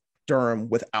out of Durham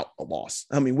without a loss.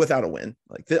 I mean, without a win.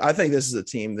 I think this is a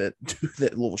team that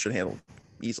Louisville should handle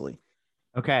easily.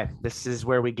 Okay, this is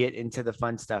where we get into the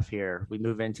fun stuff here. We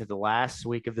move into the last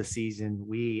week of the season.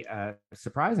 We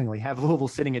surprisingly have Louisville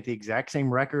sitting at the exact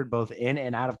same record, both in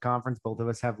and out of conference. Both of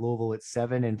us have Louisville at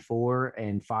 7-4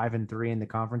 and 5-3 in the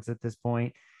conference at this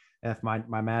point. If my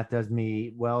math does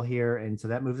me well here. And so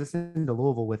that moves us into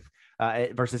Louisville with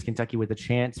versus Kentucky with a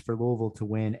chance for Louisville to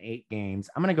win 8 games.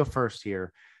 I'm going to go first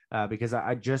here. Because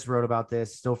I just wrote about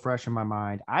this, still fresh in my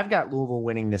mind. I've got Louisville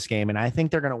winning this game, and I think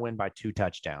they're going to win by 2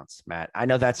 touchdowns, Matt. I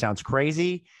know that sounds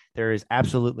crazy. There is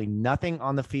absolutely nothing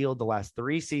on the field the last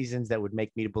 3 seasons that would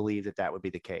make me believe that would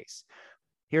be the case.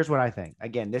 Here's what I think.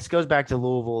 Again, this goes back to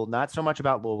Louisville, not so much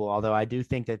about Louisville, although I do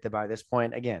think that by this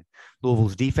point, again,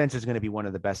 Louisville's defense is going to be one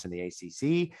of the best in the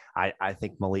ACC. I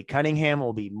think Malik Cunningham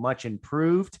will be much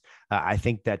improved. I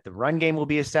think that the run game will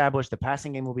be established. The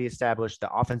passing game will be established.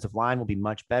 The offensive line will be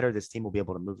much better. This team will be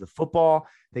able to move the football.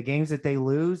 The games that they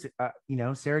lose,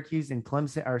 Syracuse and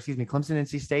Clemson,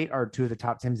 NC State are 2 of the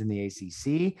top teams in the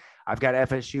ACC. I've got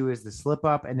FSU as the slip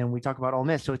up, and then we talk about Ole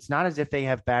Miss. So it's not as if they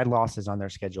have bad losses on their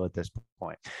schedule at this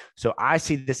point. So I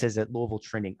see this as Louisville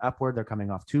trending upward. They're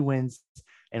coming off 2 wins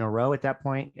in a row at that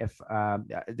point. If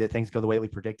the things go the way we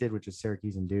predicted, which is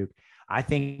Syracuse and Duke, I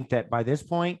think that by this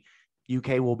point,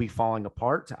 UK will be falling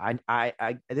apart.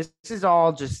 This is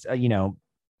all just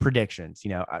predictions.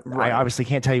 I obviously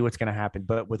can't tell you what's going to happen,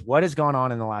 but with what has gone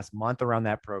on in the last month around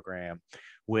that program,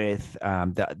 with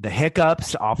the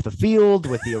hiccups off the field,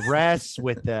 with the arrests,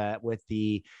 with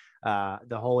the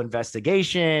whole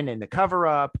investigation and the cover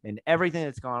up and everything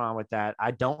that's gone on with that,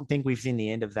 I don't think we've seen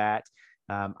the end of that.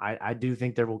 I do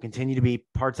think there will continue to be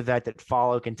parts of that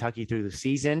follow Kentucky through the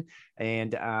season.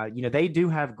 And, they do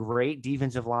have great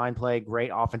defensive line play,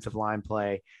 great offensive line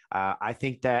play. I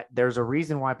think that there's a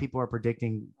reason why people are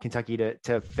predicting Kentucky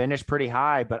to finish pretty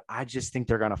high, but I just think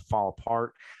they're going to fall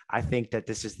apart. I think that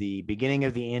this is the beginning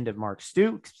of the end of Mark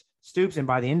Stoops. And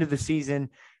by the end of the season,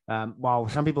 while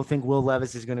some people think Will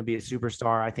Levis is going to be a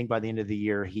superstar, I think by the end of the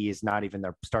year, he is not even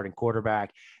their starting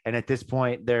quarterback. And at this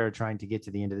point, they're trying to get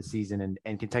to the end of the season,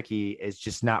 and Kentucky is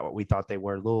just not what we thought they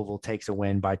were. Louisville takes a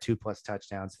win by 2+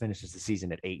 touchdowns, finishes the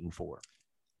season at 8-4.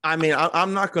 I mean,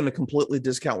 I'm not going to completely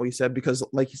discount what you said, because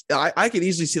I could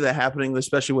easily see that happening,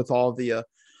 especially with all the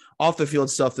off the field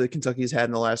stuff that Kentucky's had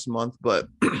in the last month. But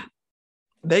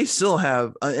they still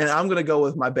have, and I'm going to go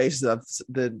with my base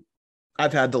that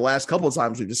I've had the last couple of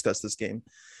times we've discussed this game.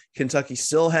 Kentucky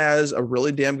still has a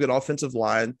really damn good offensive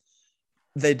line.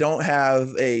 They don't have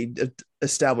a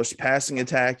established passing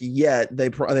attack yet. They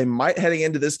might heading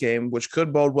into this game, which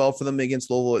could bode well for them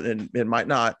against Louisville, and it might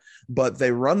not. But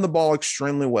they run the ball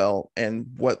extremely well. And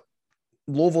what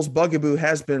Louisville's bugaboo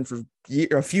has been for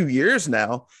a few years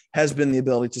now has been the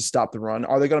ability to stop the run.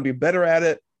 Are they going to be better at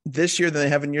it this year than they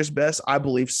have in years past? I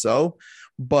believe so.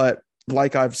 But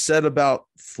like I've said about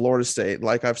Florida State,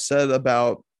 like I've said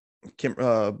about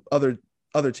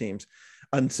other teams,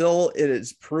 until it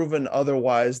is proven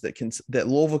otherwise that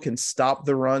Louisville can stop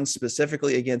the run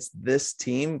specifically against this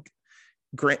team,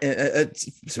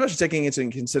 especially taking into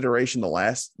consideration the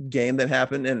last game that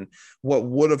happened and what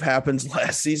would have happened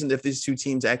last season if these two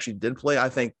teams actually did play. I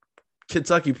think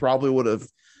Kentucky probably would have,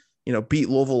 beat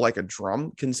Louisville like a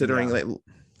drum, considering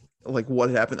like what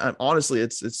happened. Honestly,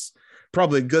 it's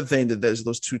probably a good thing that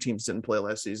those two teams didn't play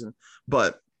last season.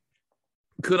 But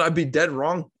could I be dead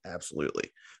wrong?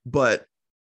 Absolutely. But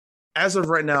as of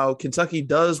right now, Kentucky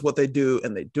does what they do,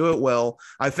 and they do it well.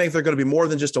 I think they're going to be more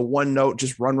than just a one note,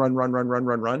 just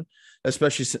run,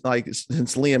 especially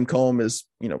since Liam Combs is,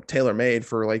 tailor made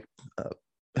for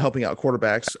helping out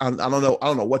quarterbacks. I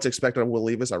don't know what to expect on Will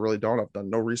Levis. I really don't. I've done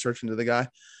no research into the guy,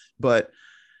 but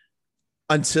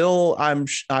until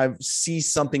I see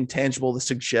something tangible that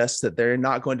suggests that they're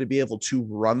not going to be able to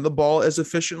run the ball as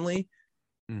efficiently,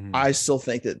 I still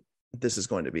think that this is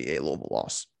going to be a Louisville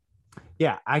loss.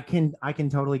 Yeah, I can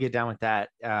totally get down with that.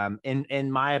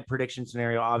 In my prediction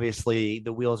scenario, obviously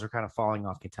the wheels are kind of falling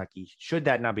off Kentucky. Should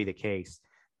that not be the case,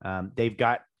 they've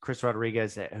got Chris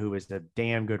Rodriguez, who is a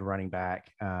damn good running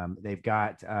back. They've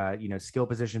got skill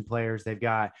position players. They've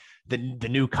got the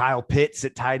new Kyle Pitts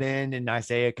at tight end and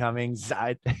Isaiah Cummings.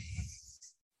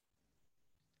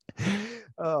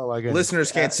 Oh my goodness.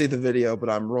 Listeners can't see the video, but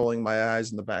I'm rolling my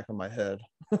eyes in the back of my head.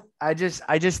 I just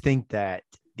think that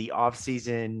the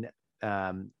offseason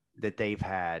that they've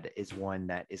had is one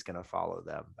that is going to follow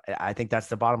them. I think that's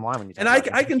the bottom line. When you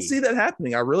I can see that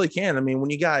happening. I really can. I mean, when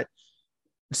you got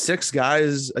 6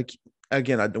 guys,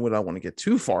 again, I don't want to get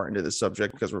too far into this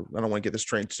subject because I don't want to get this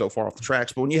train so far off the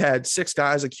tracks. But when you had 6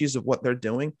 guys accused of what they're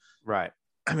doing, right?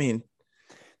 I mean,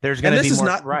 there's going to be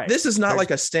more. Right. This is not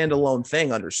like a standalone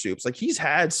thing under Stoops. Like, he's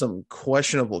had some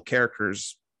questionable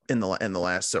characters in the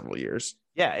last several years.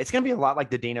 Yeah, it's going to be a lot like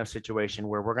the Dino situation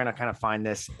where we're going to kind of find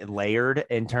this layered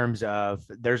in terms of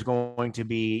there's going to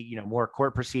be, more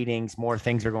court proceedings, more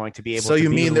things are going to be able to So you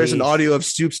mean released. There's an audio of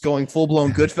Stoops going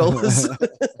full-blown Goodfellas?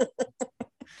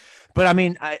 But I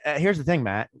mean, here's the thing,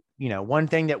 Matt. One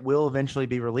thing that will eventually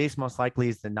be released most likely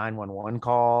is the 911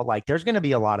 call. Like, there's going to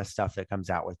be a lot of stuff that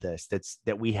comes out with this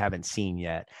that we haven't seen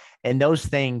yet. And those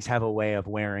things have a way of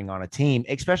wearing on a team,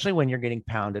 especially when you're getting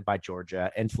pounded by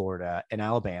Georgia and Florida and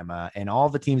Alabama and all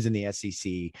the teams in the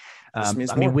SEC.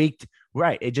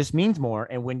 Right. It just means more.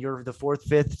 And when you're the 4th,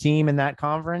 5th team in that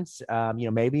conference,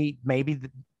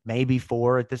 maybe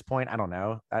 4 at this point. I don't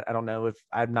know. I don't know if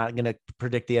I'm not going to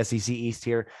predict the SEC East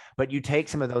here, but you take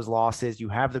some of those losses, you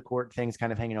have the court things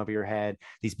kind of hanging over your head.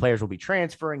 These players will be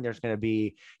transferring. There's going to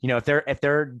be, if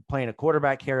they're playing a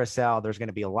quarterback carousel, there's going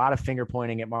to be a lot of finger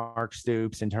pointing at Mark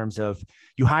Stoops in terms of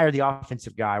you hire the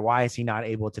offensive guy. Why is he not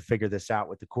able to figure this out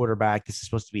with the quarterback? This is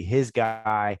supposed to be his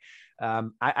guy.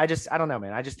 I don't know,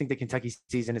 man. I just think the Kentucky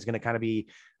season is going to kind of be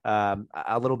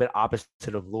a little bit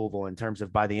opposite of Louisville in terms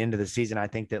of by the end of the season. I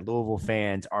think that Louisville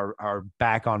fans are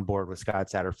back on board with Scott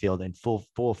Satterfield in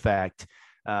full effect.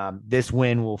 This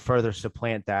win will further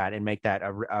supplant that and make that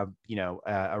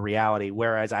a reality.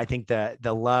 Whereas I think the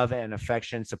love and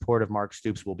affection support of Mark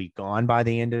Stoops will be gone by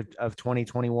the end of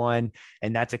 2021.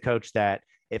 And that's a coach that,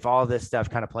 if all this stuff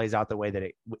kind of plays out the way that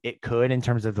it could in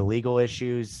terms of the legal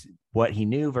issues, what he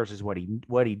knew versus what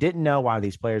he didn't know, why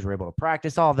these players were able to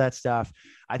practice, all of that stuff,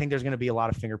 I think there's going to be a lot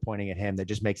of finger pointing at him that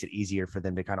just makes it easier for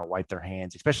them to kind of wipe their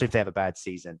hands, especially if they have a bad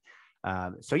season. I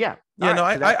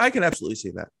can absolutely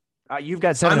see that. You've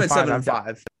got 7 I'm and at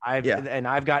 5. 7-5. And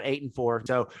I've got 8 and 4.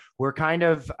 So we're kind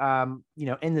of,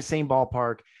 in the same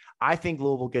ballpark. I think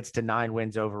Louisville gets to 9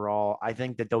 wins overall. I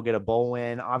think that they'll get a bowl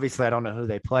win. Obviously, I don't know who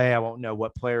they play. I won't know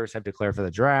what players have declared for the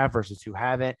draft versus who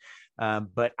haven't.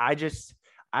 But I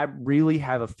really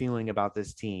have a feeling about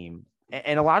this team.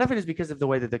 And a lot of it is because of the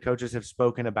way that the coaches have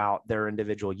spoken about their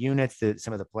individual units,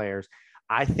 some of the players.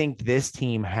 I think this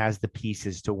team has the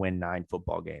pieces to win 9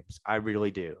 football games. I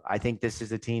really do. I think this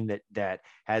is a team that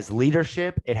has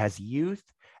leadership. It has youth.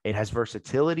 It has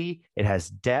versatility. It has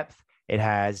depth. It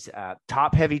has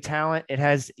top heavy talent. It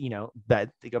has, that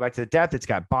they go back to the depth. It's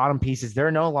got bottom pieces.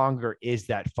 There no longer is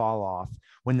that fall off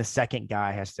when the second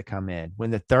guy has to come in,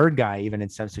 when the third guy, even in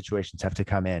some situations, have to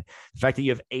come in. The fact that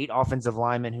you have 8 offensive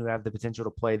linemen who have the potential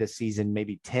to play this season,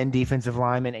 maybe 10 defensive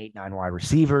linemen, 8, 9 wide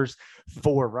receivers,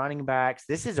 4 running backs.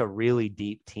 This is a really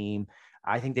deep team.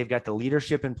 I think they've got the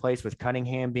leadership in place with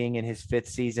Cunningham being in his 5th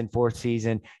season, 4th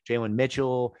season, Jalen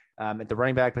Mitchell, at the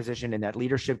running back position in that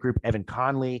leadership group, Evan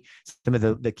Conley, some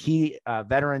of the key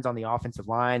veterans on the offensive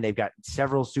line. They've got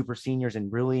several super seniors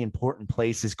in really important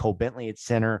places. Cole Bentley at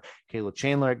center, Caleb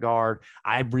Chandler at guard.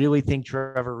 I really think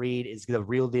Trevor Reed is the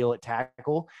real deal at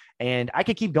tackle. And I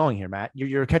could keep going here, Matt.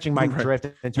 You're catching my drift.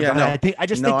 I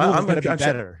just think Louisville's going to be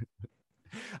better.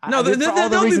 No,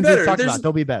 they'll be better.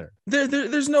 They'll be better.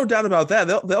 There's no doubt about that.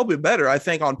 They'll be better. I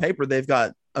think on paper they've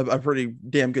got a pretty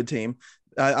damn good team.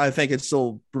 I think it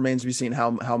still remains to be seen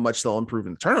how much they'll improve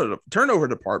in the turnover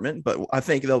department, but I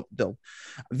think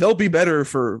they'll be better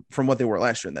from what they were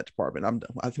last year in that department.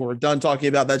 I think we're done talking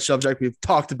about that subject. We've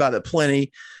talked about it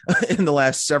plenty in the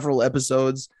last several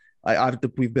episodes.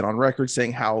 We've been on record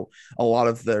saying how a lot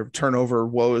of their turnover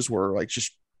woes were like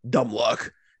just dumb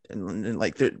luck. And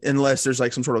like, unless there's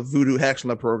like some sort of voodoo hacks on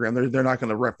the program, they're not going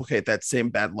to replicate that same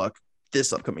bad luck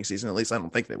this upcoming season. At least I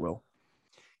don't think they will.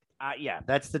 Yeah,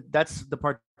 that's the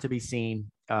part to be seen.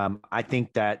 I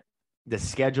think that the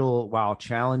schedule, while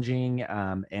challenging,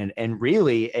 and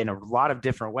really in a lot of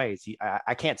different ways,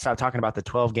 I can't stop talking about the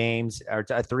 12 games or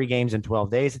 3 games in 12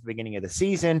 days at the beginning of the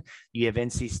season. You have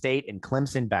NC State and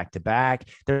Clemson back to back.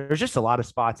 There's just a lot of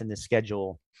spots in the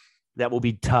schedule that will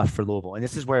be tough for Louisville. And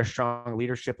this is where strong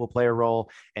leadership will play a role.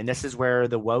 And this is where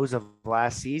the woes of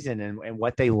last season and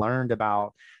what they learned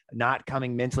about not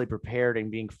coming mentally prepared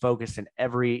and being focused in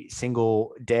every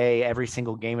single day, every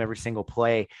single game, every single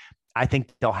play. I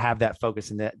think they'll have that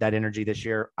focus and that energy this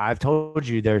year. I've told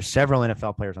you there's several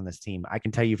NFL players on this team. I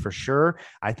can tell you for sure.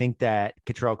 I think that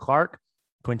Catrell Clark,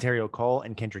 Quinterio Cole,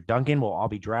 and Kendrick Duncan will all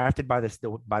be drafted by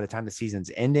the time the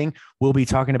season's ending. We'll be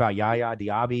talking about Yaya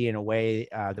Diaby in a way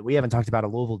that we haven't talked about a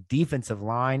Louisville defensive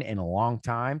line in a long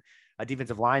time, a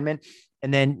defensive lineman.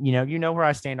 And then, you know where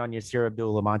I stand on Yasir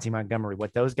Abdullah, Monty Montgomery,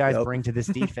 what those guys bring to this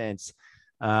defense.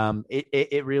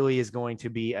 It really is going to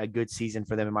be a good season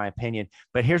for them, in my opinion.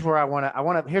 But here's where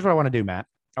here's what I want to do, Matt.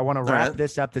 I want to wrap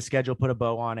this up, the schedule, put a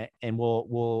bow on it, and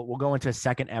we'll go into a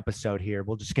second episode here.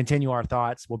 We'll just continue our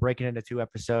thoughts. We'll break it into 2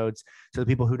 episodes so the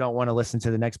people who don't want to listen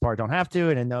to the next part don't have to,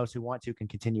 and then those who want to can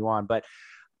continue on. But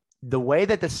the way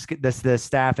that the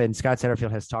staff and Scott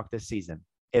Satterfield has talked this season,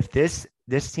 if this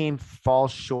team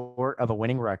falls short of a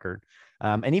winning record,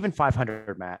 and even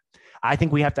 500, Matt, I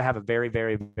think we have to have a very,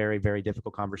 very, very, very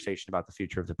difficult conversation about the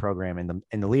future of the program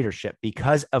and the leadership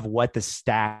because of what the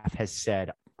staff has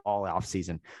said all off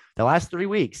season. The last 3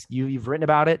 weeks, you've written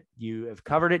about it, you have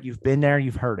covered it, you've been there,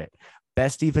 you've heard it.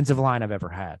 Best defensive line I've ever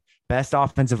had. Best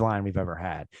offensive line we've ever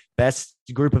had. Best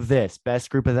group of this,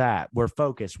 best group of that. We're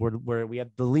focused. We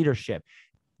have the leadership.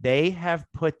 They have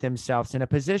put themselves in a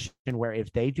position where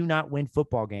if they do not win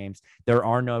football games, there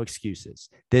are no excuses.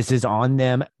 This is on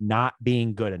them not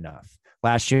being good enough.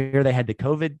 Last year, they had the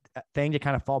COVID thing to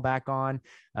kind of fall back on.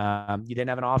 You didn't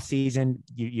have an off season.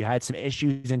 You had some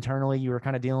issues internally. You were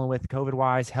kind of dealing with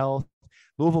COVID-wise health.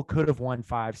 Louisville could have won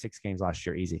 5-6 games last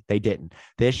year easy. They didn't.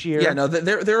 This year. Yeah, no,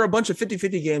 there are a bunch of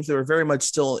 50-50 games that were very much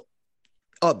still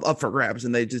up for grabs,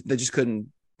 and they just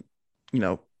couldn't,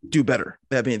 do better.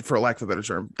 I mean, for lack of a better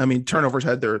term. I mean, turnovers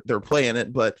had their play in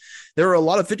it, but there were a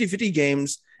lot of 50-50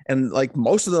 games, and like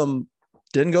most of them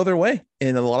didn't go their way,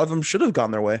 and a lot of them should have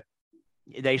gone their way.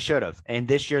 They should have. And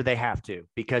this year they have to,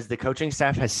 because the coaching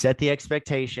staff has set the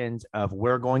expectations of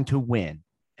we're going to win.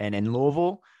 And in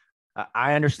Louisville,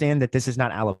 I understand that this is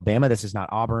not Alabama. This is not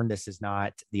Auburn. This is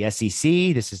not the SEC.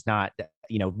 This is not,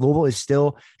 Louisville is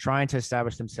still trying to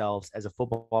establish themselves as a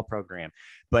football program.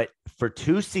 But for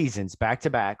 2 seasons back to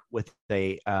back with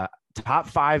a top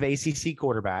 5 ACC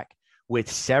quarterback, with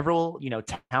several,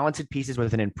 talented pieces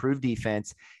with an improved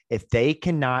defense, if they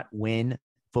cannot win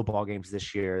football games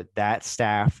this year, that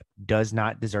staff does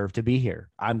not deserve to be here.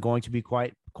 I'm going to be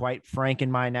quite frank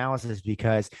in my analysis,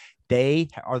 because they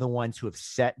are the ones who have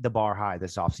set the bar high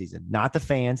this offseason, not the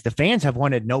fans. The fans have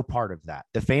wanted no part of that.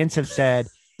 The fans have said,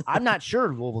 I'm not sure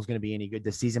Louisville's going to be any good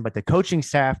this season, but the coaching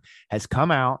staff has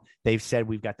come out. They've said,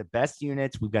 we've got the best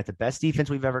units. We've got the best defense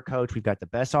we've ever coached. We've got the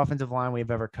best offensive line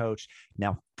we've ever coached.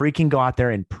 Now freaking go out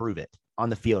there and prove it on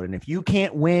the field. And if you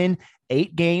can't win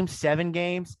 8 games, 7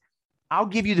 games, I'll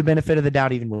give you the benefit of the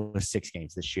doubt even with 6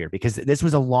 games this year, because this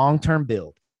was a long-term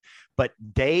build. But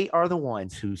they are the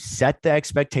ones who set the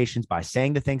expectations by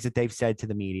saying the things that they've said to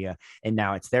the media, and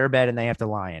now it's their bet and they have to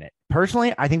lie in it.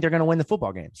 Personally, I think they're going to win the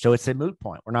football game, so it's a moot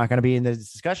point. We're not going to be in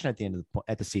this discussion at the end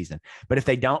of the season. But if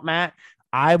they don't, Matt,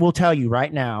 I will tell you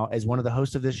right now, as one of the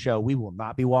hosts of this show, we will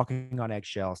not be walking on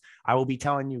eggshells. I will be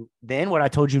telling you then what I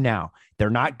told you now. They're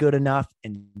not good enough,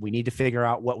 and we need to figure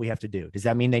out what we have to do. Does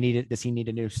that mean does he need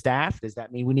a new staff? Does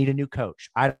that mean we need a new coach?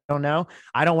 I don't know.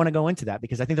 I don't want to go into that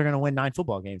because I think they're going to win 9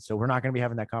 football games, so we're not going to be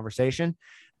having that conversation.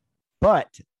 But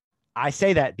I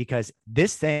say that because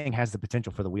this thing has the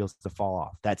potential for the wheels to fall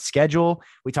off. That schedule,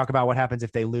 we talk about what happens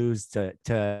if they lose to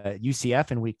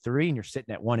UCF in week 3 and you're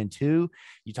sitting at 1-2.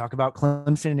 You talk about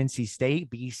Clemson and NC State,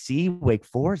 BC, Wake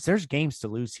Forest. There's games to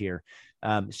lose here.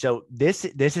 So this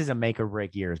is a make or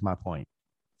break year is my point.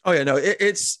 Oh yeah, no,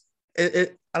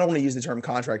 I don't want to use the term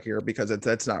contract here because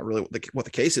that's not really what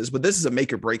the case is, but this is a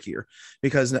make or break year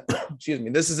because, excuse me,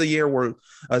 this is a year where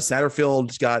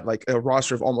Satterfield's got like a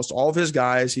roster of almost all of his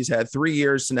guys. He's had 3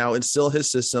 years to now instill his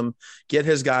system, get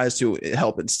his guys to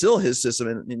help instill his system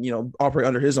and operate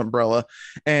under his umbrella.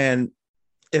 And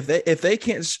if they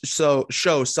can't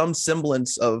show some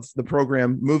semblance of the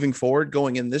program moving forward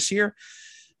going in this year,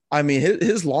 I mean,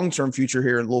 his long-term future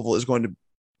here in Louisville is going to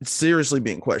seriously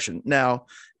be in question. Now,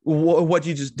 what do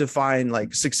you just define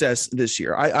like success this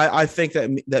year? I think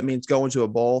that means going to a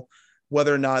bowl.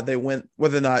 Whether or not they win,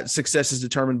 whether or not success is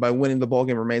determined by winning the bowl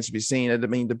game remains to be seen. It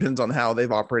depends on how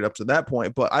they've operated up to that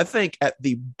point. But I think at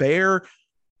the bare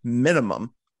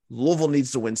minimum, Louisville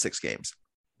needs to win 6 games.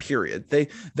 Period. They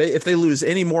if they lose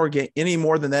any more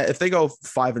than that, if they go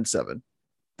 5-7,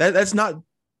 that's not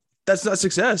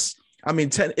success. I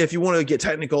mean, if you want to get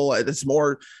technical, it's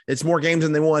more games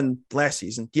than they won last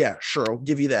season. Yeah, sure, I'll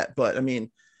give you that. But I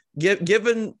mean,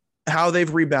 given how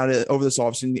they've rebounded over this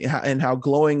offseason and how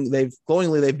glowingly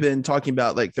they've been talking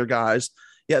about like their guys,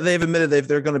 yeah, they've admitted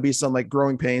they're going to be some like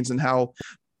growing pains and how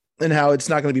it's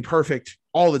not going to be perfect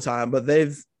all the time. But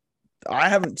I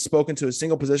haven't spoken to a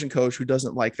single position coach who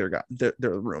doesn't like their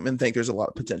room and think there's a lot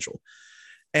of potential,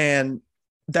 and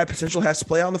that potential has to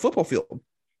play out on the football field.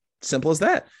 Simple as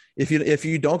that. If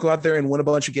you don't go out there and win a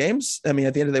bunch of games, I mean,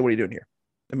 at the end of the day, what are you doing here?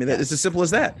 I mean, it's as simple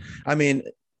as that. I mean,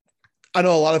 I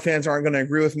know a lot of fans aren't going to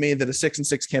agree with me that a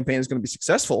 6-6 campaign is going to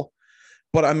be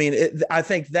but I mean, I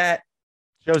think that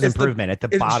shows improvement at the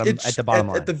bottom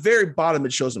line. At the very bottom,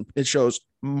 it shows a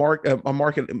market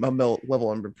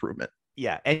level of improvement.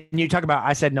 Yeah. And you talk about,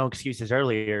 I said no excuses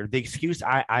earlier. The excuse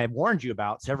I warned you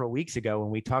about several weeks ago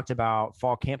when we talked about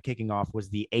fall camp kicking off was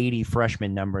the 80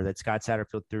 freshman number that Scott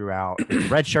Satterfield threw out.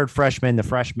 Redshirt freshmen, the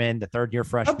 3rd-year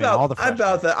freshmen, all the freshmen.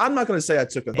 About that, I'm not going to say I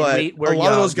took it, but a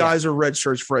lot of those guys are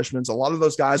redshirt freshmen. A lot of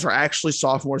those guys are actually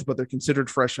sophomores, but they're considered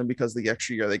freshmen because the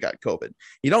extra year they got COVID.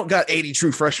 You don't got 80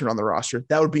 true freshmen on the roster.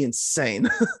 That would be insane.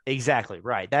 Exactly.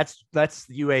 Right. That's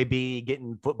UAB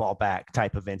getting football back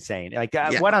type of insane. Like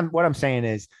what I'm saying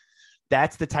is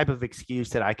that's the type of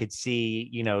excuse that I could see,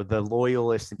 the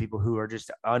loyalists and people who are just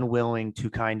unwilling to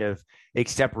kind of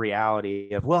accept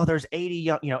reality of, well, there's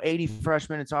 80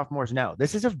 freshmen and sophomores. No,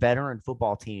 this is a veteran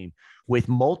football team with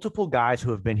multiple guys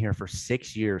who have been here for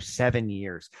 6 years, 7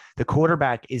 years. The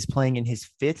quarterback is playing in his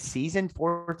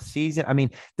 4th season. I mean,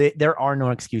 there are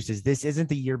no excuses. This isn't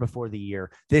the year before the year.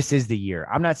 This is the year.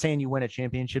 I'm not saying you win a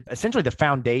championship. Essentially, the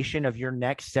foundation of your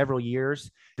next several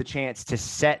years, the chance to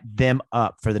set them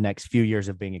up for the next few years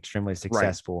of being extremely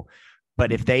successful. Right.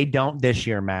 But if they don't this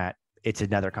year, Matt, it's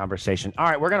another conversation. All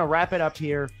right, we're going to wrap it up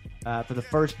here for the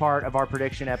first part of our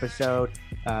prediction episode.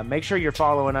 Make sure you're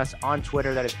following us on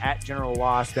Twitter. That is at General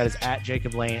Wasp. That is at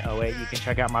Jacob Lane 08. You can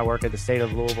check out my work at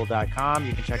thestateoflouisville.com.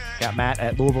 You can check out Matt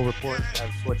at Louisville Report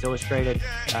of Sports Illustrated.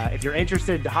 If you're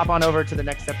interested, hop on over to the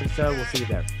next episode. We'll see you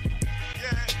there.